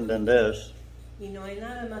important than this. Y no hay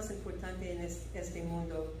nada más importante en este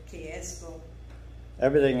mundo que esto.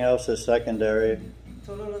 Everything else is secondary.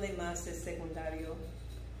 Todo lo demás es secundario.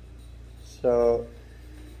 So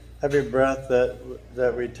every breath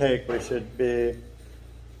that we take, we should be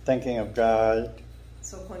thinking of God.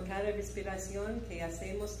 So con cada respiración que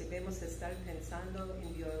hacemos debemos estar pensando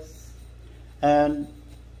en Dios. And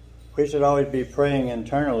we should always be praying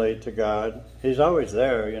internally to God. He's always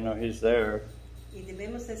there, He's there. Y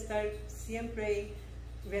debemos estar siempre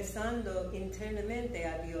rezando internamente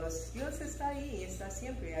a Dios. Dios está ahí, está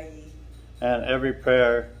siempre allí. And every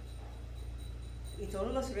prayer Y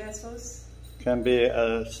todos los rezos can be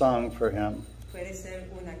a song for Him. puede ser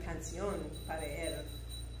una canción para Él.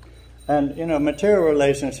 And, material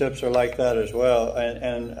relationships are like that as well,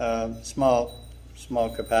 and small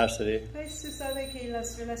capacity. Pues tú sabes que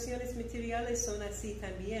las relaciones materiales son así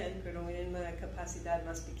también, pero en una capacidad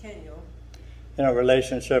más pequeña.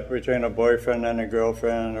 Relationship between a boyfriend and a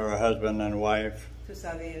girlfriend, or a husband and wife. Tú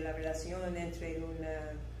sabes, la relación entre un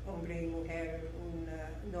hombre y mujer, un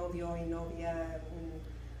novio y novia, un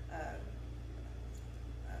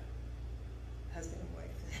husband and wife.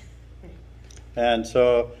 And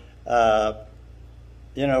so,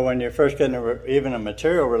 when you're first getting even a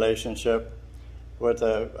material relationship with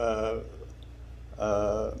a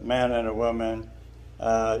man and a woman,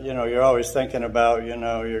 you're always thinking about,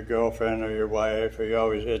 your girlfriend or your wife,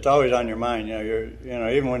 or it's always on your mind.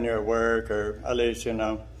 Even when you're at work, or at least,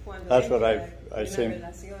 that's what I see. Una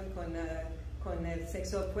relación con el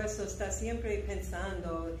sexo opuesto está siempre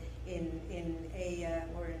pensando en ella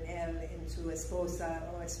o en él, en su esposa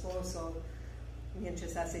o esposo,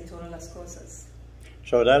 mientras hace todas las cosas.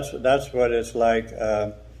 So that's what it's like,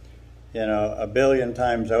 a billion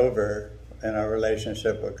times over in our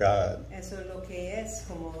relationship with God. Eso es lo que es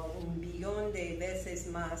como 1,000,000,000 de veces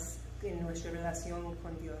más en nuestra relación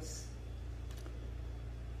con Dios.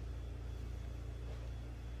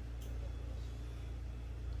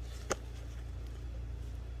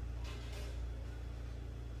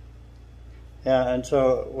 Yeah, and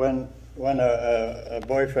so when a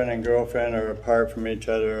boyfriend and girlfriend are apart from each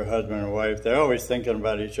other, or husband and wife, they're always thinking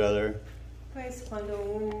about each other. Pues cuando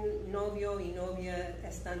un novio y novia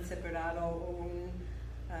están separados, o un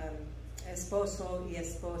esposo y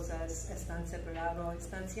esposas están separados,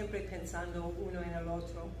 están siempre pensando uno en el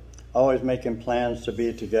otro. Always making plans to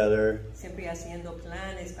be together. Siempre haciendo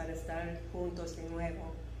planes para estar juntos de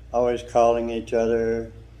nuevo. Always calling each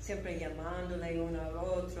other. Siempre llamándole uno al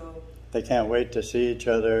otro. They can't wait to see each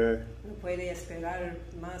other. No puede esperar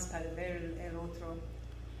más para ver el otro.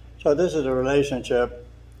 So this is a relationship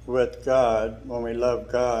with God when we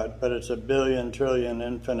love God, but it's a billion, trillion,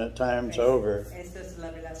 infinite times over. Esta es la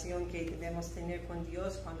relación que debemos tener con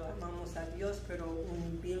Dios cuando amamos a Dios, pero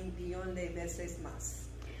 1,000,000,000 de veces más.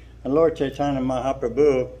 And Lord Chaitanya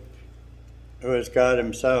Mahaprabhu, who is God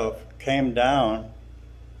Himself, came down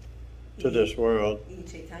to this world. Y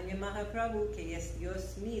Chaitanya Mahaprabhu, que es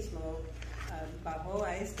Dios mismo, bajó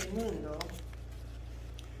a este mundo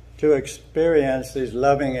to experience these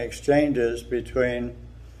loving exchanges between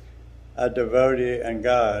a devotee and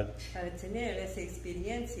God. para tener esa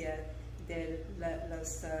experiencia de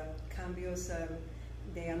los cambios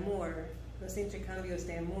de amor, los intercambios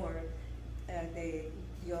de amor de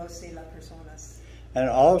Dios y las personas. And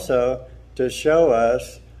also to show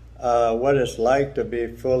us what it's like to be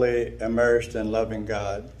fully immersed in loving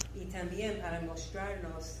God. Y también para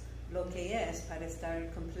mostrarnos lo que es para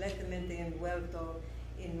estar completamente envuelto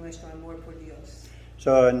en nuestro amor por Dios.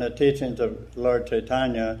 So in the teachings of Lord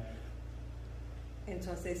Chaitanya,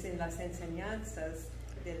 Entonces, en las enseñanzas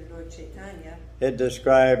del Lord Chaitanya, it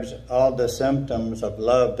describes all the symptoms of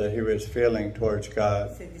love that he was feeling towards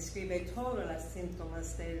God. se describe todos los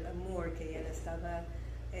síntomas del amor que él estaba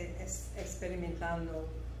experimentando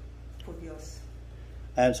por Dios.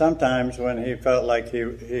 And sometimes when he felt like he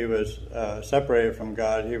was separated from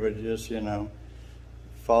God, he would just,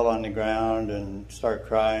 fall on the ground and start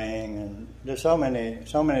crying. And there's so many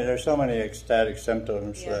ecstatic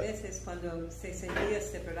symptoms. Y a veces cuando se sentía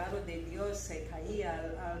separado de Dios, se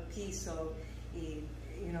caía al piso y,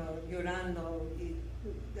 llorando. Y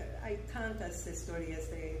hay tantas historias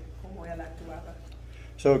de cómo él actuaba.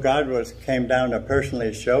 So God came down to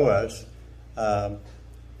personally show us, how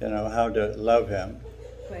to love Him.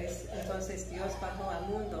 Pues entonces Dios bajó al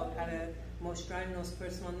mundo para mostrarnos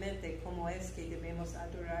personalmente cómo es que debemos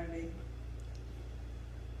adorarle.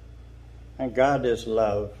 And God is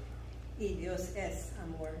love, Y Dios es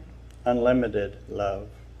amor, unlimited love.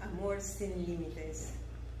 amor sin límites.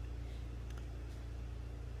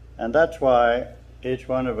 And that's why each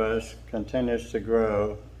one of us continues to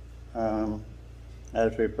grow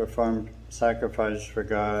as we perform sacrifices for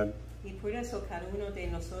God. Y por eso cada uno de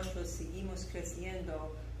nosotros seguimos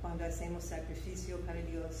creciendo cuando hacemos sacrificio para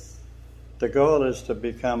Dios. The goal is to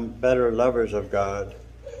become better lovers of God.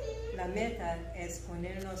 La meta es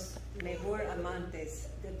ponernos mejor amantes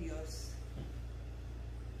de Dios.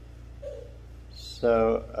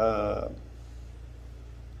 So,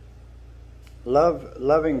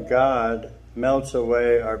 loving God melts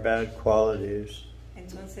away our bad qualities.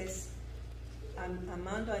 Entonces,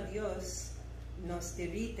 amando a Dios nos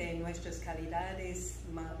derrite nuestras calidades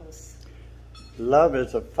malas. Love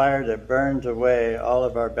is a fire that burns away all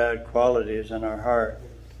of our bad qualities in our heart.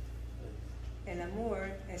 El amor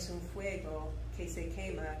es un fuego que se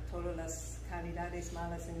quema todas las calidades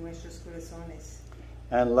malas en nuestros corazones.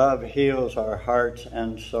 And love heals our hearts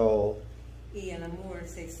and soul. Y el amor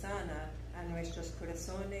se sana a nuestros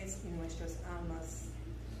corazones y nuestras almas.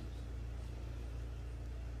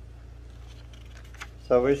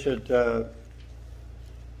 So we should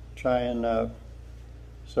try and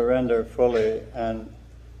surrender fully and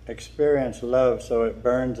experience love so it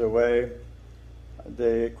burns away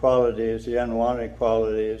the qualities, the unwanted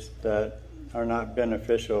qualities that are not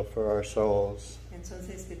beneficial for our souls.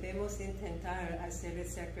 Entonces debemos intentar hacer el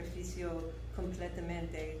sacrificio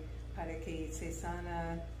completamente para que se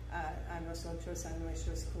sana a nosotros, a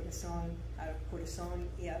nuestro corazón, al corazón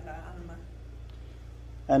y a la alma.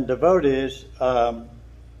 And devotees,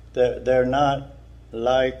 they're not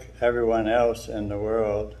like everyone else in the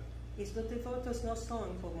world. Y los devotos no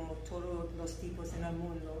son como todos los tipos en el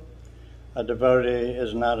mundo. A devotee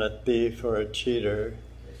is not a thief or a cheater.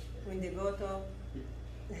 Un devoto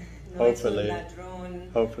no Hopefully. es un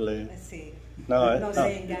ladrón. Hopefully. Sí. No, No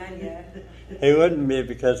se engaña. He wouldn't be,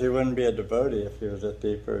 because he wouldn't be a devotee if he was a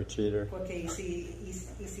thief or a cheater. Porque si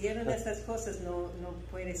hicieron estas cosas no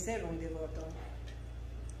puede ser un devoto.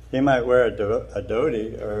 He might wear a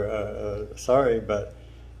dhoti or a sari, but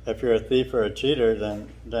if you're a thief or a cheater,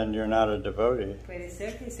 then you're not a devotee. Puede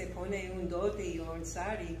ser que se pone un dhoti o un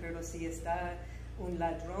sari, pero si está un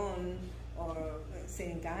ladrón o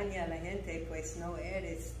se engaña a la gente, pues no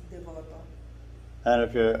eres devoto.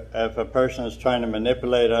 And if a person is trying to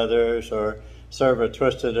manipulate others or serve a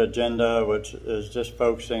twisted agenda, which is just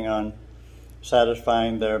focusing on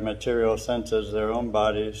satisfying their material senses, their own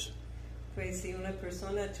bodies, Pues si una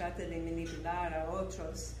persona trata de manipular a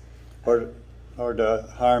otros or to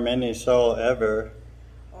harm any soul ever,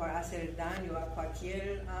 o hacer daño a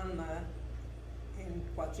cualquier alma en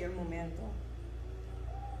cualquier momento,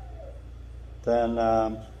 then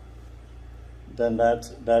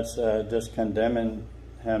that's just condemning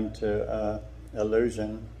him to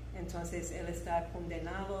illusion. entonces él está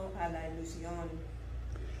condenado a la ilusión.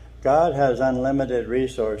 God has unlimited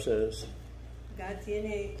resources God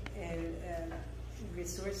tiene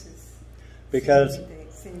resources because,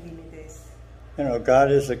 sin límites,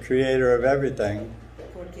 God is the creator of everything.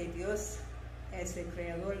 porque Dios es el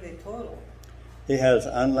creador de todo. He has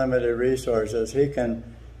unlimited resources. He can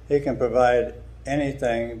provide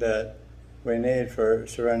anything that we need for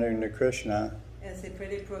surrendering to Krishna. Él se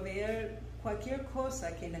puede proveer cualquier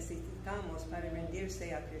cosa que necesitamos para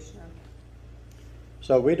rendirse a Krishna.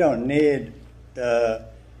 So we don't need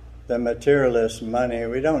the materialist money.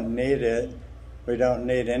 We don't need it. We don't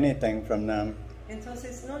need anything from them.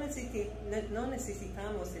 Entonces no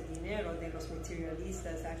necesitamos el dinero de los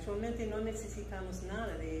materialistas. Actualmente no necesitamos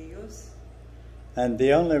nada de ellos. And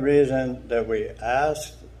the only reason that we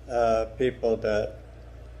ask people that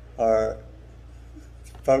are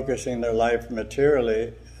focusing their life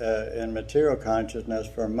materially in material consciousness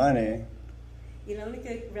for money Y la única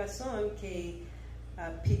razón que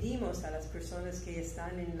pedimos a las personas que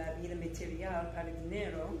están en la vida material para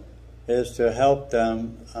dinero is to help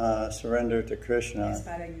them surrender to Krishna. es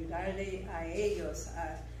para ayudarle a ellos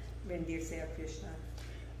a rendirse a Krishna.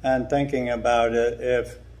 And thinking about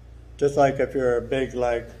it, just like if you're a big,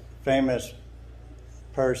 famous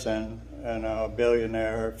person, a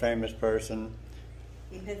billionaire or famous person,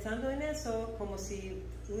 Y pensando en eso, como si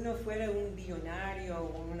uno fuera un billonario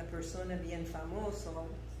o una persona bien famoso,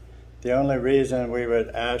 the only reason we would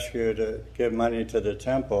ask you to give money to the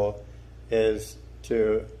temple is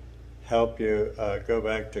to help you go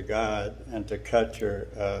back to God and to cut your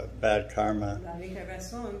bad karma. la única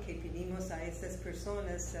razón que pedimos a estas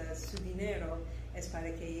personas su dinero es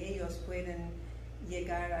para que ellos puedan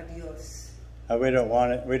llegar a Dios. We don't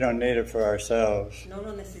want it. We don't need it for ourselves. No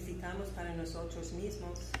lo necesitamos para nosotros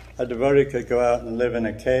mismos. A devotee could go out and live in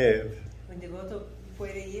a cave Un devoto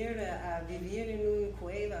puede ir a vivir en una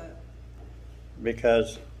cueva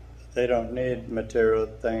because they don't need material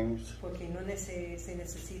things. porque no se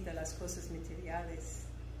necesita las cosas materiales.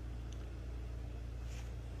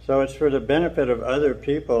 So it's for the benefit of other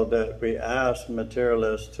people that we ask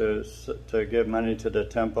materialists to give money to the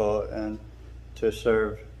temple and to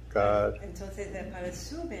serve God. Entonces, para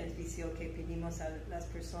su beneficio que pedimos a las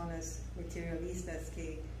personas materialistas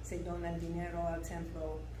que se donan dinero al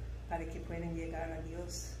templo para que puedan llegar a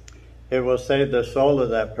Dios. It will save the soul of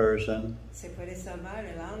that person, Se puede salvar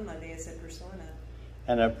el alma de esa persona.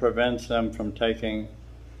 and it prevents them from taking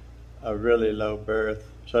a really low birth,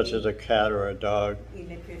 such as a cat or a dog. Y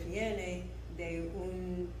le previene de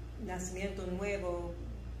un nacimiento nuevo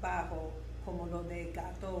bajo, como lo de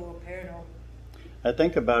gato o perro. I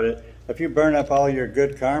think about it, if you burn up all your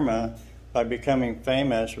good karma by becoming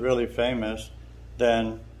famous, really famous,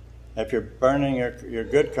 then if you're burning your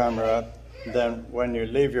good karma up, then when you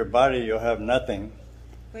leave your body, you'll have nothing.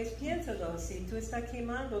 Pues piénsalo, si tú estás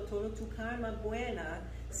quemando todo tu karma buena,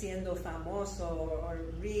 siendo famoso o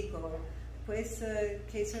rico, pues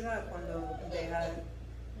 ¿qué será cuando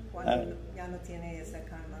ya no tiene esa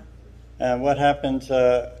karma? And what happens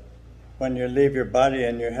when you leave your body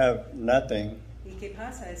and you have nothing? ¿Y qué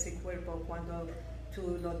pasa a ese cuerpo cuando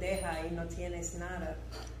tú lo dejas y no tienes nada?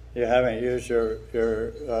 You haven't used your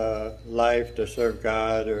life to serve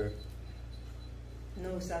God, or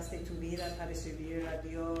No usaste tu vida para servir a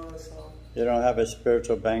Dios, o you don't have a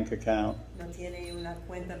spiritual bank account. no tiene una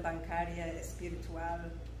cuenta bancaria espiritual.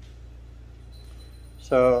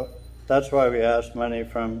 So that's why we ask money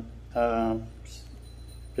from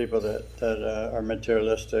people that are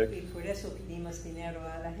materialistic. Y por eso pedimos dinero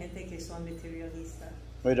a la gente que son materialistas.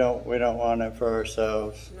 We don't want it for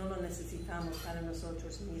ourselves. No lo necesitamos para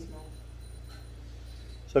nosotros mismos.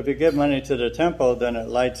 So if you give money to the temple, then it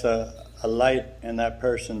lights a light in that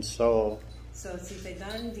person's soul. So, si te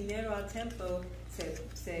dan dinero al templo,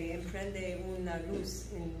 se emprende una luz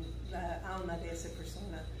en la alma de esa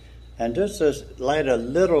persona. And just to light a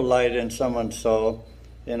little light in someone's soul,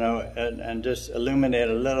 and just illuminate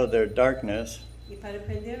a little of their darkness, Y para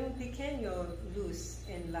prender un pequeño luz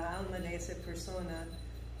en la alma de esa persona,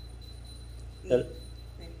 it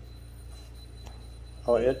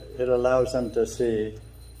allows them to see.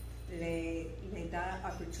 le da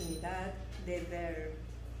oportunidad de ver.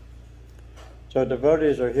 So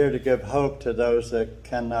devotees are here to give hope to those that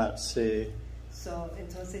cannot see. So,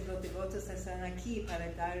 entonces los devotos están aquí para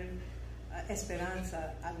dar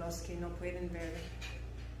esperanza a los que no pueden ver.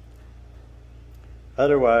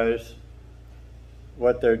 Otherwise,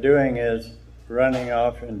 what they're doing is running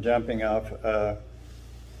off and jumping off a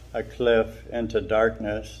cliff into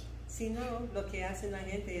darkness. Si no, lo que hacen la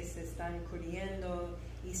gente es están corriendo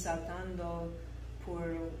y saltando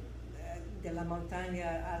de la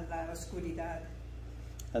montaña a la oscuridad.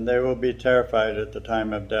 And they will be terrified at the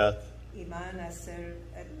time of death. Y van a ser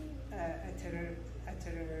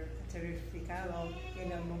terrificados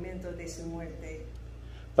en el momento de su muerte.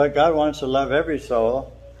 But God wants to love every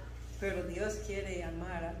soul, Pero Dios quiere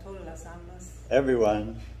amar a todas las almas,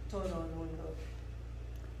 everyone. todo el mundo.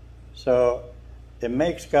 So it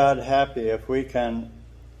makes God happy if we can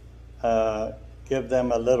give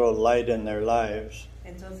them a little light in their lives.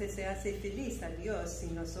 Entonces se hace feliz a Dios si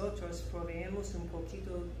nosotros proveemos un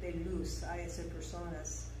poquito de luz a esas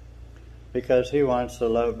personas, Because He wants to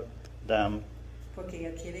love them. porque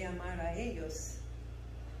Él quiere amar a ellos.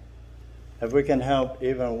 If we can help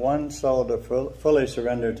even one soul to fully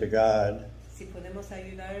surrender to God, Si podemos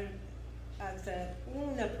ayudar hasta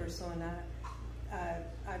una persona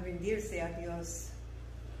a rendirse a Dios,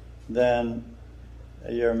 then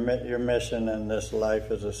your mission in this life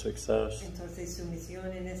is a success. entonces su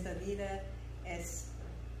misión en esta vida es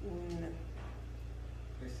un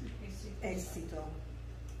éxito.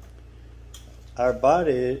 Our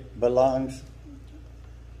body belongs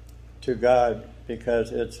to God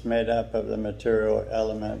because it's made up of the material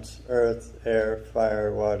elements: earth, air,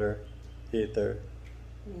 fire, water, ether.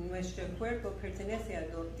 Nuestro cuerpo pertenece a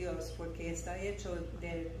Dios porque está hecho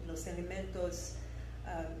de los elementos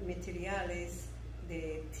materiales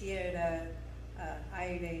de tierra,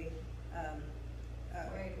 aire,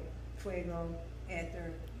 fuego,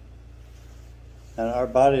 éter. And our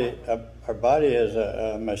body is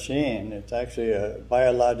a machine. It's actually a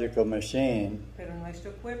biological machine, Pero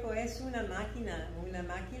nuestro cuerpo es una máquina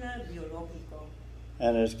biológica.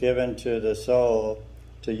 and is given to the soul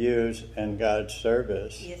to use in God's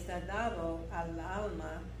service. Y está dado al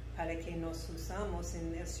alma para que nos usamos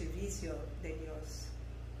en el servicio de Dios.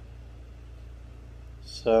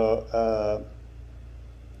 So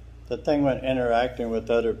the thing when interacting with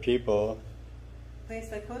other people Pues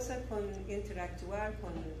la cosa con interactuar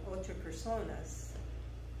con otras personas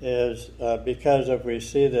is because if we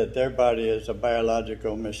see that their body is a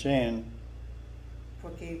biological machine,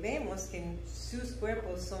 Porque vemos que sus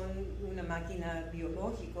cuerpos son una máquina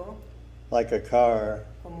biológico, like a car.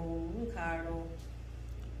 como un carro.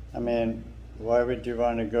 I mean, why would you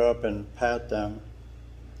want to go up and pat them?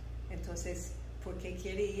 Entonces, ¿por qué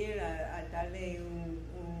quiere ir a darle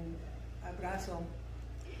un abrazo?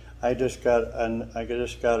 I just got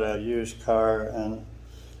a used car, and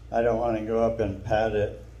I don't want to go up and pat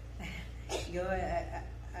it. Yo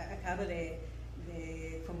acabo de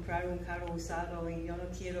comprar un carro usado y yo no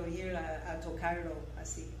quiero ir a tocarlo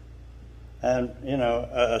así. And, you know,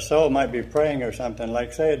 a soul might be praying or something,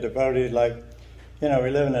 like, say, a devotee, like, you know, we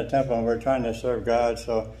live in a temple and we're trying to serve God,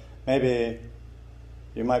 so maybe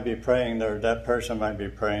you might be praying, or that person might be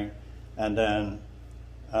praying, and then,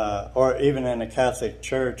 or even in a Catholic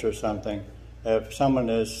church or something, if someone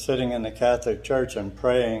is sitting in the Catholic church and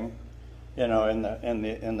praying, you know,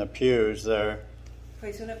 in the pews there,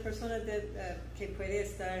 Pues una persona que puede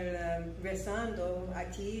estar rezando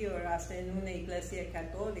aquí o hasta en una iglesia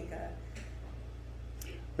católica.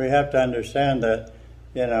 we have to understand that,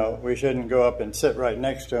 you know, we shouldn't go up and sit right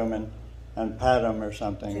next to him and pat him or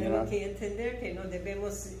something, you know. Tenemos que entender que no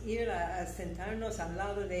debemos ir a sentarnos al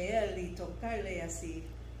lado de él y tocarle así.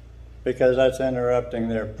 Because that's interrupting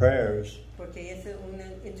their prayers. Porque es una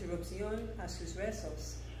interrupción a sus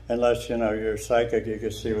rezos. Unless, you know, you're psychic, you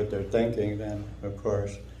can see what they're thinking then, of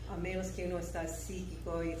course. A menos que uno está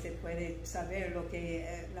psíquico y se puede saber lo que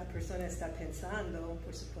la persona está pensando,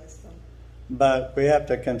 por supuesto. But we have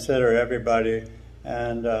to consider everybody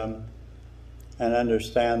and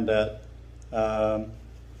understand that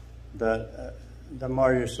the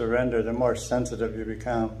more you surrender, the more sensitive you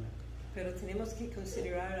become. Pero tenemos que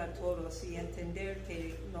considerar a todos y entender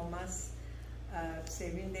que lo más se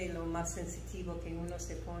rinde, lo más sensitivo que uno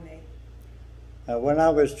se pone. When I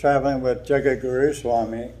was traveling with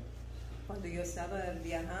Gaurasundara, Cuando yo estaba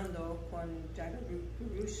viajando con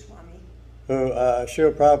Guru Swami, who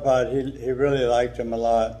Srila Prabhupada, he really liked him a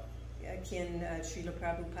lot. a quien Srila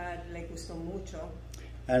Prabhupada le gustó mucho,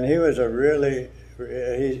 And he is a really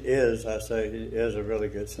good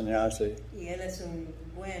sannyasi. y él es un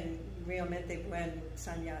realmente buen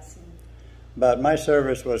sannyasi. But my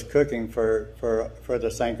service was cooking for the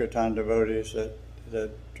Sankirtan devotees that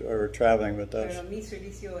were traveling with us. Pero mi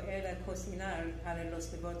servicio era cocinar para los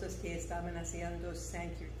devotos que estaban haciendo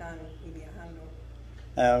Sankirtan y viajando.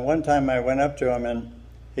 And one time I went up to him and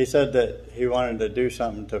he said that he wanted to do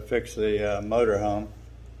something to fix the motorhome.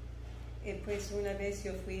 Y pues una vez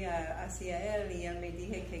yo fui hacia él y él me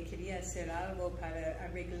dije que quería hacer algo para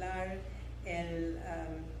arreglar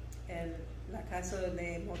la casa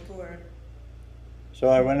de motor. So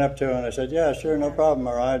I went up to him and I said, "Yeah, sure, no problem,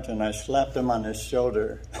 Maharaj," and I slapped him on his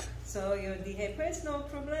shoulder. So yo dije, pues no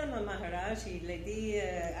problema, Maharaj, y le di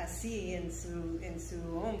así en su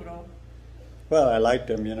hombro. Well, I liked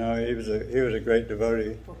him, you know. He was a great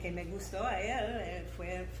devotee. Porque me gustó a él,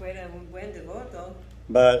 fuera un buen devoto.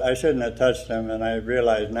 But I shouldn't have touched him, and I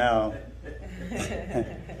realize now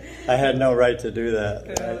I had no right to do that.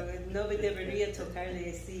 Pero no debería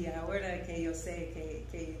tocarle así, ahora que yo sé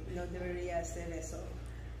que no debería hacer eso.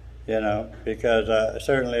 You know, because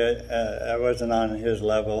certainly I wasn't on his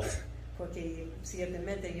level. Porque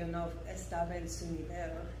ciertamente yo no estaba en su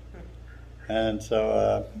nivel. And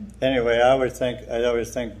so, anyway, I always think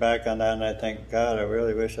back on that, and I think, God, I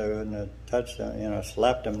really wish I wouldn't have touched him, you know,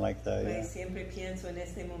 slapped him like that. Pues Yeah. siempre pienso en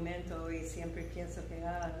este momento y siempre pienso que,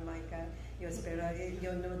 Maika, yo espero,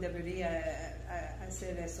 yo no debería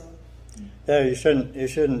hacer eso. Yeah, you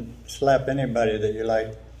shouldn't slap anybody that you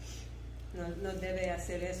like. No debe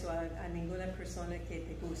hacer eso a ninguna persona que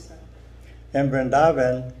te gusta. In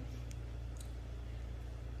Vrindavan,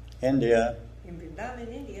 India, En Vrindavan,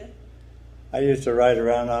 India, I used to ride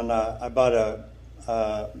around I bought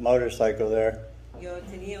a motorcycle there, yo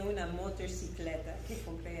tenía una motocicleta que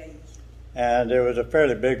compré ahí. and it was a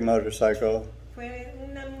fairly big motorcycle. Fue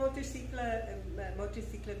una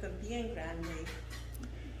motocicleta bien grande.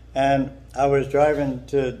 And I was driving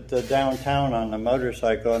to the downtown on the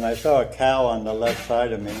motorcycle, and I saw a cow on the left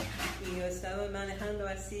side of me. Y yo estaba manejando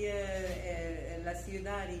hacia la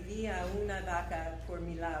ciudad y vi a una vaca por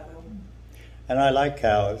mi lado. And I like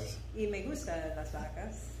cows. Y me gustan las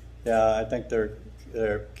vacas. Yeah, I think they're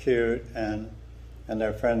cute and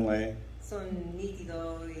they're friendly. Son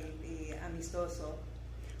nítido y amistoso.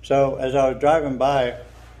 So as I was driving by,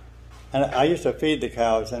 and I used to feed the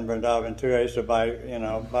cows in Vrindavan too. I used to buy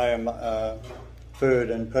them food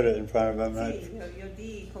and put it in front of them. Sí, yo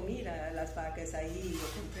di comida a las vacas ahí. Yo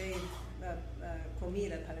compré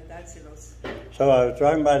comida para dárselos. So I was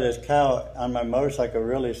driving by this cow on my motorcycle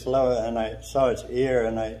really slow, and I saw its ear,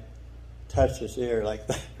 and I touch his ear like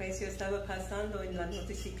that. Pues yo estaba pasando en la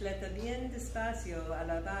motocicleta bien despacio a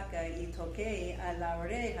la vaca y toqué a la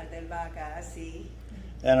oreja del vaca así.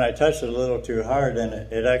 And I touched it a little too hard, and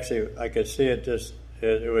it actually, I could see it just,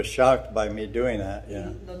 it was shocked by me doing that, you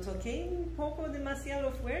know. Lo toqué un poco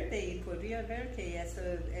demasiado fuerte y podría ver que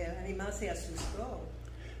el animal se asustó.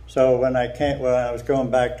 So when I was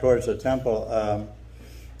going back towards the temple,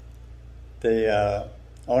 the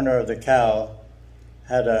owner of the cow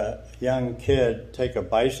had a young kid take a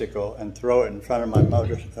bicycle and throw it in front of my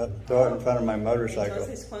motorcycle.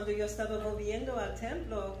 Entonces cuando yo estaba volviendo al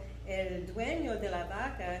templo, el dueño de la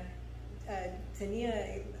vaca tenía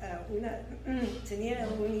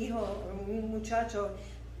un hijo, un muchacho,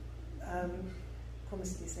 ¿cómo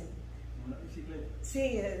se dice? Una bicicleta.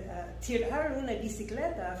 Sí, tirar una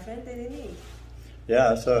bicicleta frente de mí.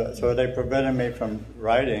 Yeah, so they prevented me from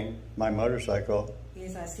riding my motorcycle. Y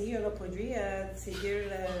es así, yo no podría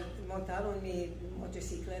seguir montado en mi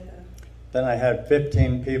motocicleta. Then I had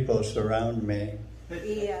 15 people surround me.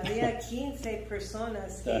 Y había 15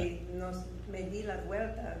 personas que me di la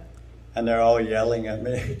vuelta. And they're all yelling at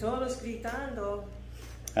me. Y todos gritando.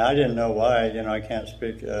 And I didn't know why, you know, I can't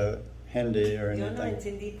speak Hindi or Yo no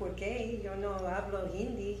anything. entendí por qué, yo no hablo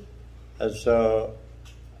hindi. And so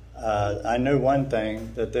I knew one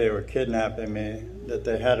thing, that they were kidnapping me, that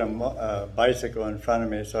they had a bicycle in front of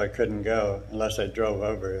me so I couldn't go unless I drove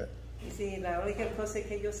over it. Y sí, la única cosa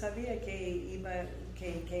que yo sabía que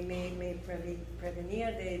me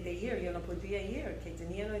prevenía de ir, yo no podía ir, que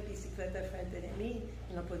tenía una bicicleta frente de mí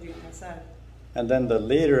y no podía pasar. And then the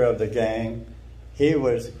leader of the gang, he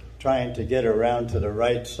was trying to get around to the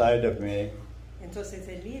right side of me. Entonces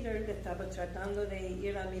el líder estaba tratando de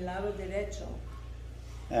ir a mi lado derecho.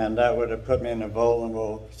 And that would have put me in a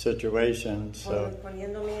vulnerable situation. So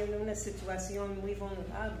Poniéndome en una situación muy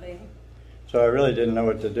vulnerable. I really didn't know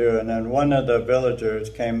what to do. And then one of the villagers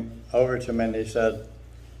came over to me and he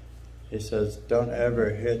says, "Don't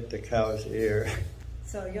ever hit the cow's ear."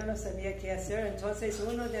 So yo no sabía qué hacer. Entonces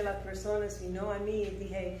una de las personas vino a mí y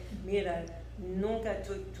dije, mira, nunca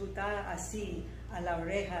tú estás así a la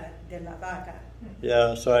oreja de la vaca.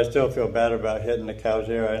 Yeah, so I still feel bad about hitting the cow's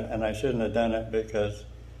ear, and I shouldn't have done it because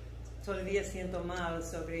Todavía siento mal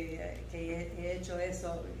sobre que he hecho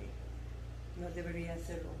eso. No debería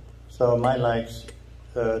hacerlo. so my likes,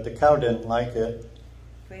 the cow didn't like it,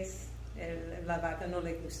 Pues la vaca no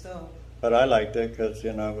le gustó. but I liked it because,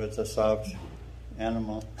 you know, it's a soft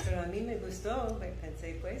animal. Pero a mí me gustó.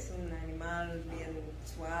 Pensé, pues, un animal bien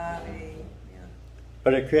suave. Yeah.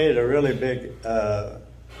 But it created a really big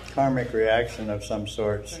karmic reaction of some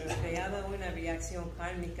sorts. Pero creaba una reacción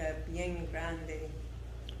kármica bien grande.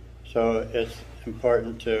 So it's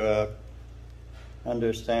important to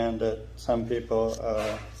understand that some people,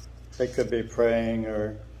 they could be praying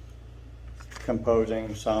or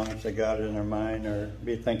composing songs they got in their mind or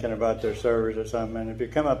be thinking about their service or something. And if you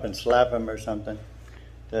come up and slap them or something,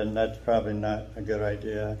 then that's probably not a good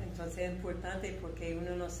idea. Entonces es importante porque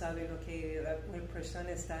uno no sabe lo que una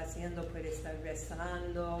persona está haciendo, puede estar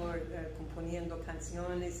rezando, componiendo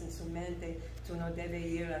canciones en su mente. Tú no debes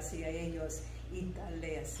ir hacia ellos y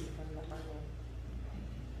darle así con la mano.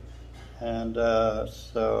 And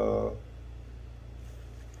so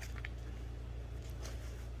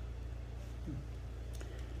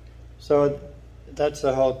that's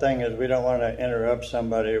the whole thing, is we don't want to interrupt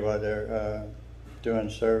somebody while they're doing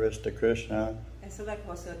service to Krishna. Esa es la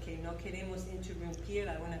cosa, que no queremos interrumpir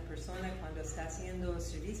a una persona cuando está haciendo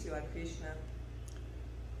servicio a Krishna.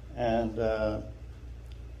 And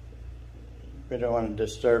we don't want to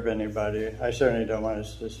disturb anybody. I certainly don't want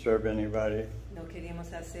to disturb anybody. No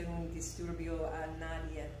queremos hacer un disturbio a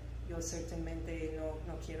nadie. Yo certamente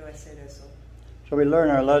no quiero hacer eso. So we learn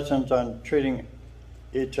our lessons on treating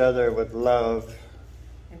each other with love.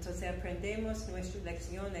 Entonces aprendemos nuestras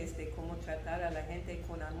lecciones de cómo tratar a la gente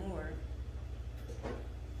con amor.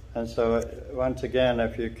 And so once again,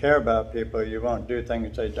 if you care about people, you won't do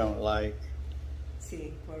things they don't like.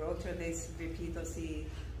 Sí, por otra vez repito, si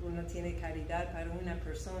uno tiene caridad para una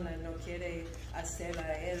persona, no quiere hacer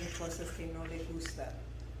a él cosas que no le gusta.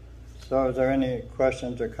 So is there any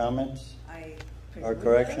questions or comments? Hay Or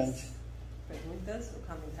corrections? preguntas o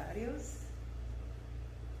comentarios.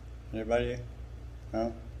 Anybody?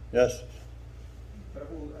 No? Yes?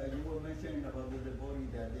 Prabhu, you were mentioning about the devotee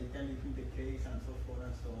that they can live in the caves and so forth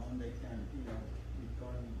and so on. They can,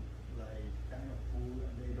 become like kind of cool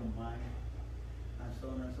and they don't mind and so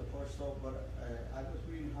on and so forth. So, but I was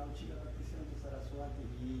reading how Chila Bhaktisiddhanta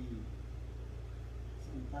Saraswati,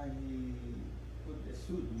 sometimes he put a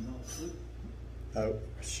suit, suit. A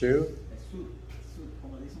shoe? A suit,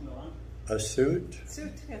 como dicen lo van. A suit?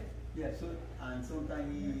 Suit, yeah. Yeah, so, and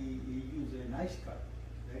sometimes he use a nice car,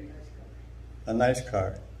 very nice car. A nice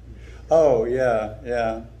car. Oh, yeah,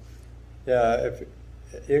 yeah. Yeah, if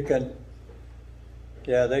you can,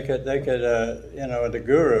 yeah, they could, you know, the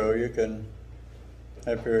guru, you can,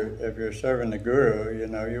 if you're serving the guru, you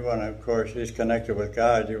know, you want to, of course, he's connected with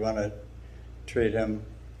God, you want to treat him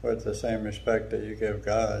with the same respect that you give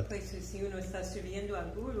God. Pues si uno está sirviendo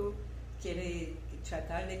al guru, quiere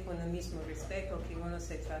tratarle con el mismo respeto que uno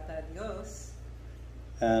se trata a Dios.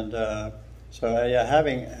 And so, yeah,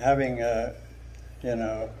 having you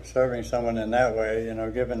know, serving someone in that way, you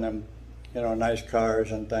know, giving them, you know, nice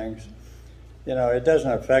cars and things, you know, it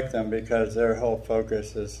doesn't affect them because their whole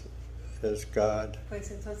focus is God.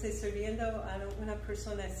 Pues entonces sirviendo a una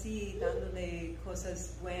persona así, dándole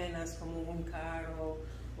cosas buenas como un carro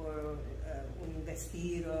o un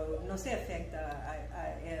vestido, no se afecta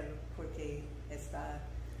a él porque está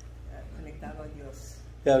conectado a Dios.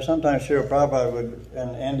 Yeah, sometimes Srila Prabhupada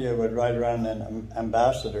in India would ride around in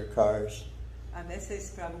ambassador cars. A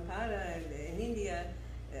veces Prabhupada en India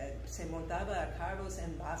se montaba a carros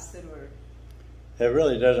ambassador. It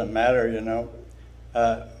really doesn't matter, you know,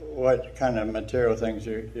 what kind of material things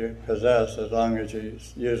you possess, as long as you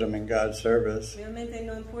use them in God's service. Realmente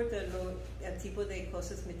no importa el tipo de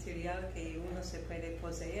cosas material que uno se puede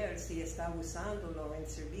poseer si está usándolo en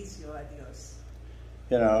servicio a Dios.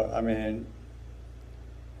 You know, I mean,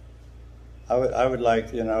 I would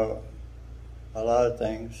like, you know, a lot of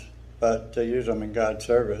things, but to use them in God's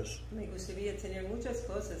service. Me gustaría tener muchas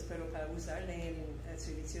cosas, pero para usarle en el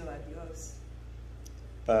servicio a Dios.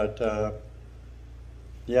 But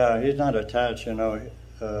yeah, he's not attached, you know.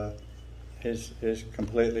 He's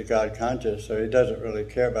completely God conscious, so he doesn't really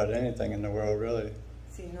care about anything in the world, really.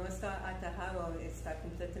 Si no está atajado, está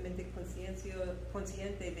completamente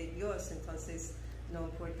consciente de Dios, entonces no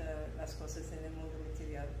importa las cosas en el mundo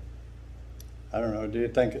material. I don't know.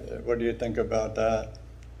 What do you think about that?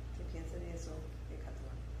 ¿Qué piensa de eso,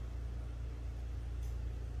 Ekatua?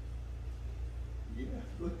 Yeah,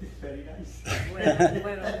 good, very nice.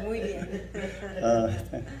 Bueno, muy bien.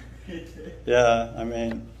 Yeah, I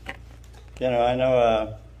mean, you know, I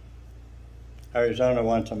know Arizona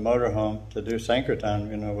wants a motorhome to do Sankirtan,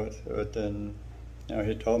 you know, within, you know,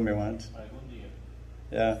 he told me once.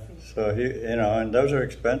 Yeah, so you know, and those are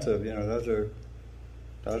expensive, you know, those are,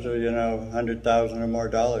 you know, $100,000 or more.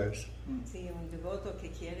 Sí, un devoto que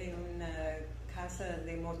quiere una casa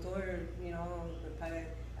de motor, you know, para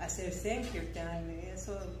hacer Sankirtan,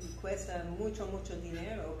 eso cuesta mucho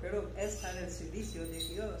dinero, pero es para el servicio de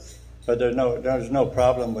Dios. But there's no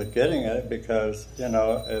problem with getting it because, you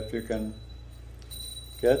know, if you can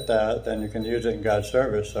get that, then you can use it in God's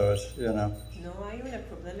service. So it's, you know. No hay un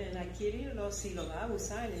problema en adquirirlo si lo va a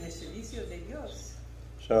usar en el servicio de Dios.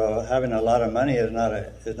 So having a lot of money is not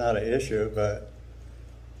an issue, but.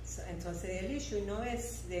 Entonces el issue no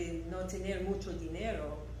es de no tener mucho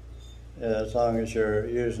dinero. Yeah, as long as you're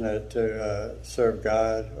using it to serve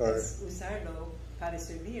God or. Es usarlo para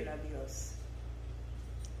servir a Dios.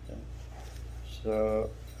 Yeah. So,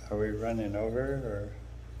 are we running over or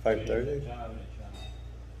 5:30?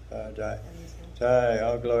 Jai. Jai,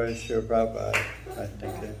 all glories to Prabhupada.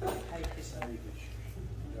 Thank you. Hare Krishna.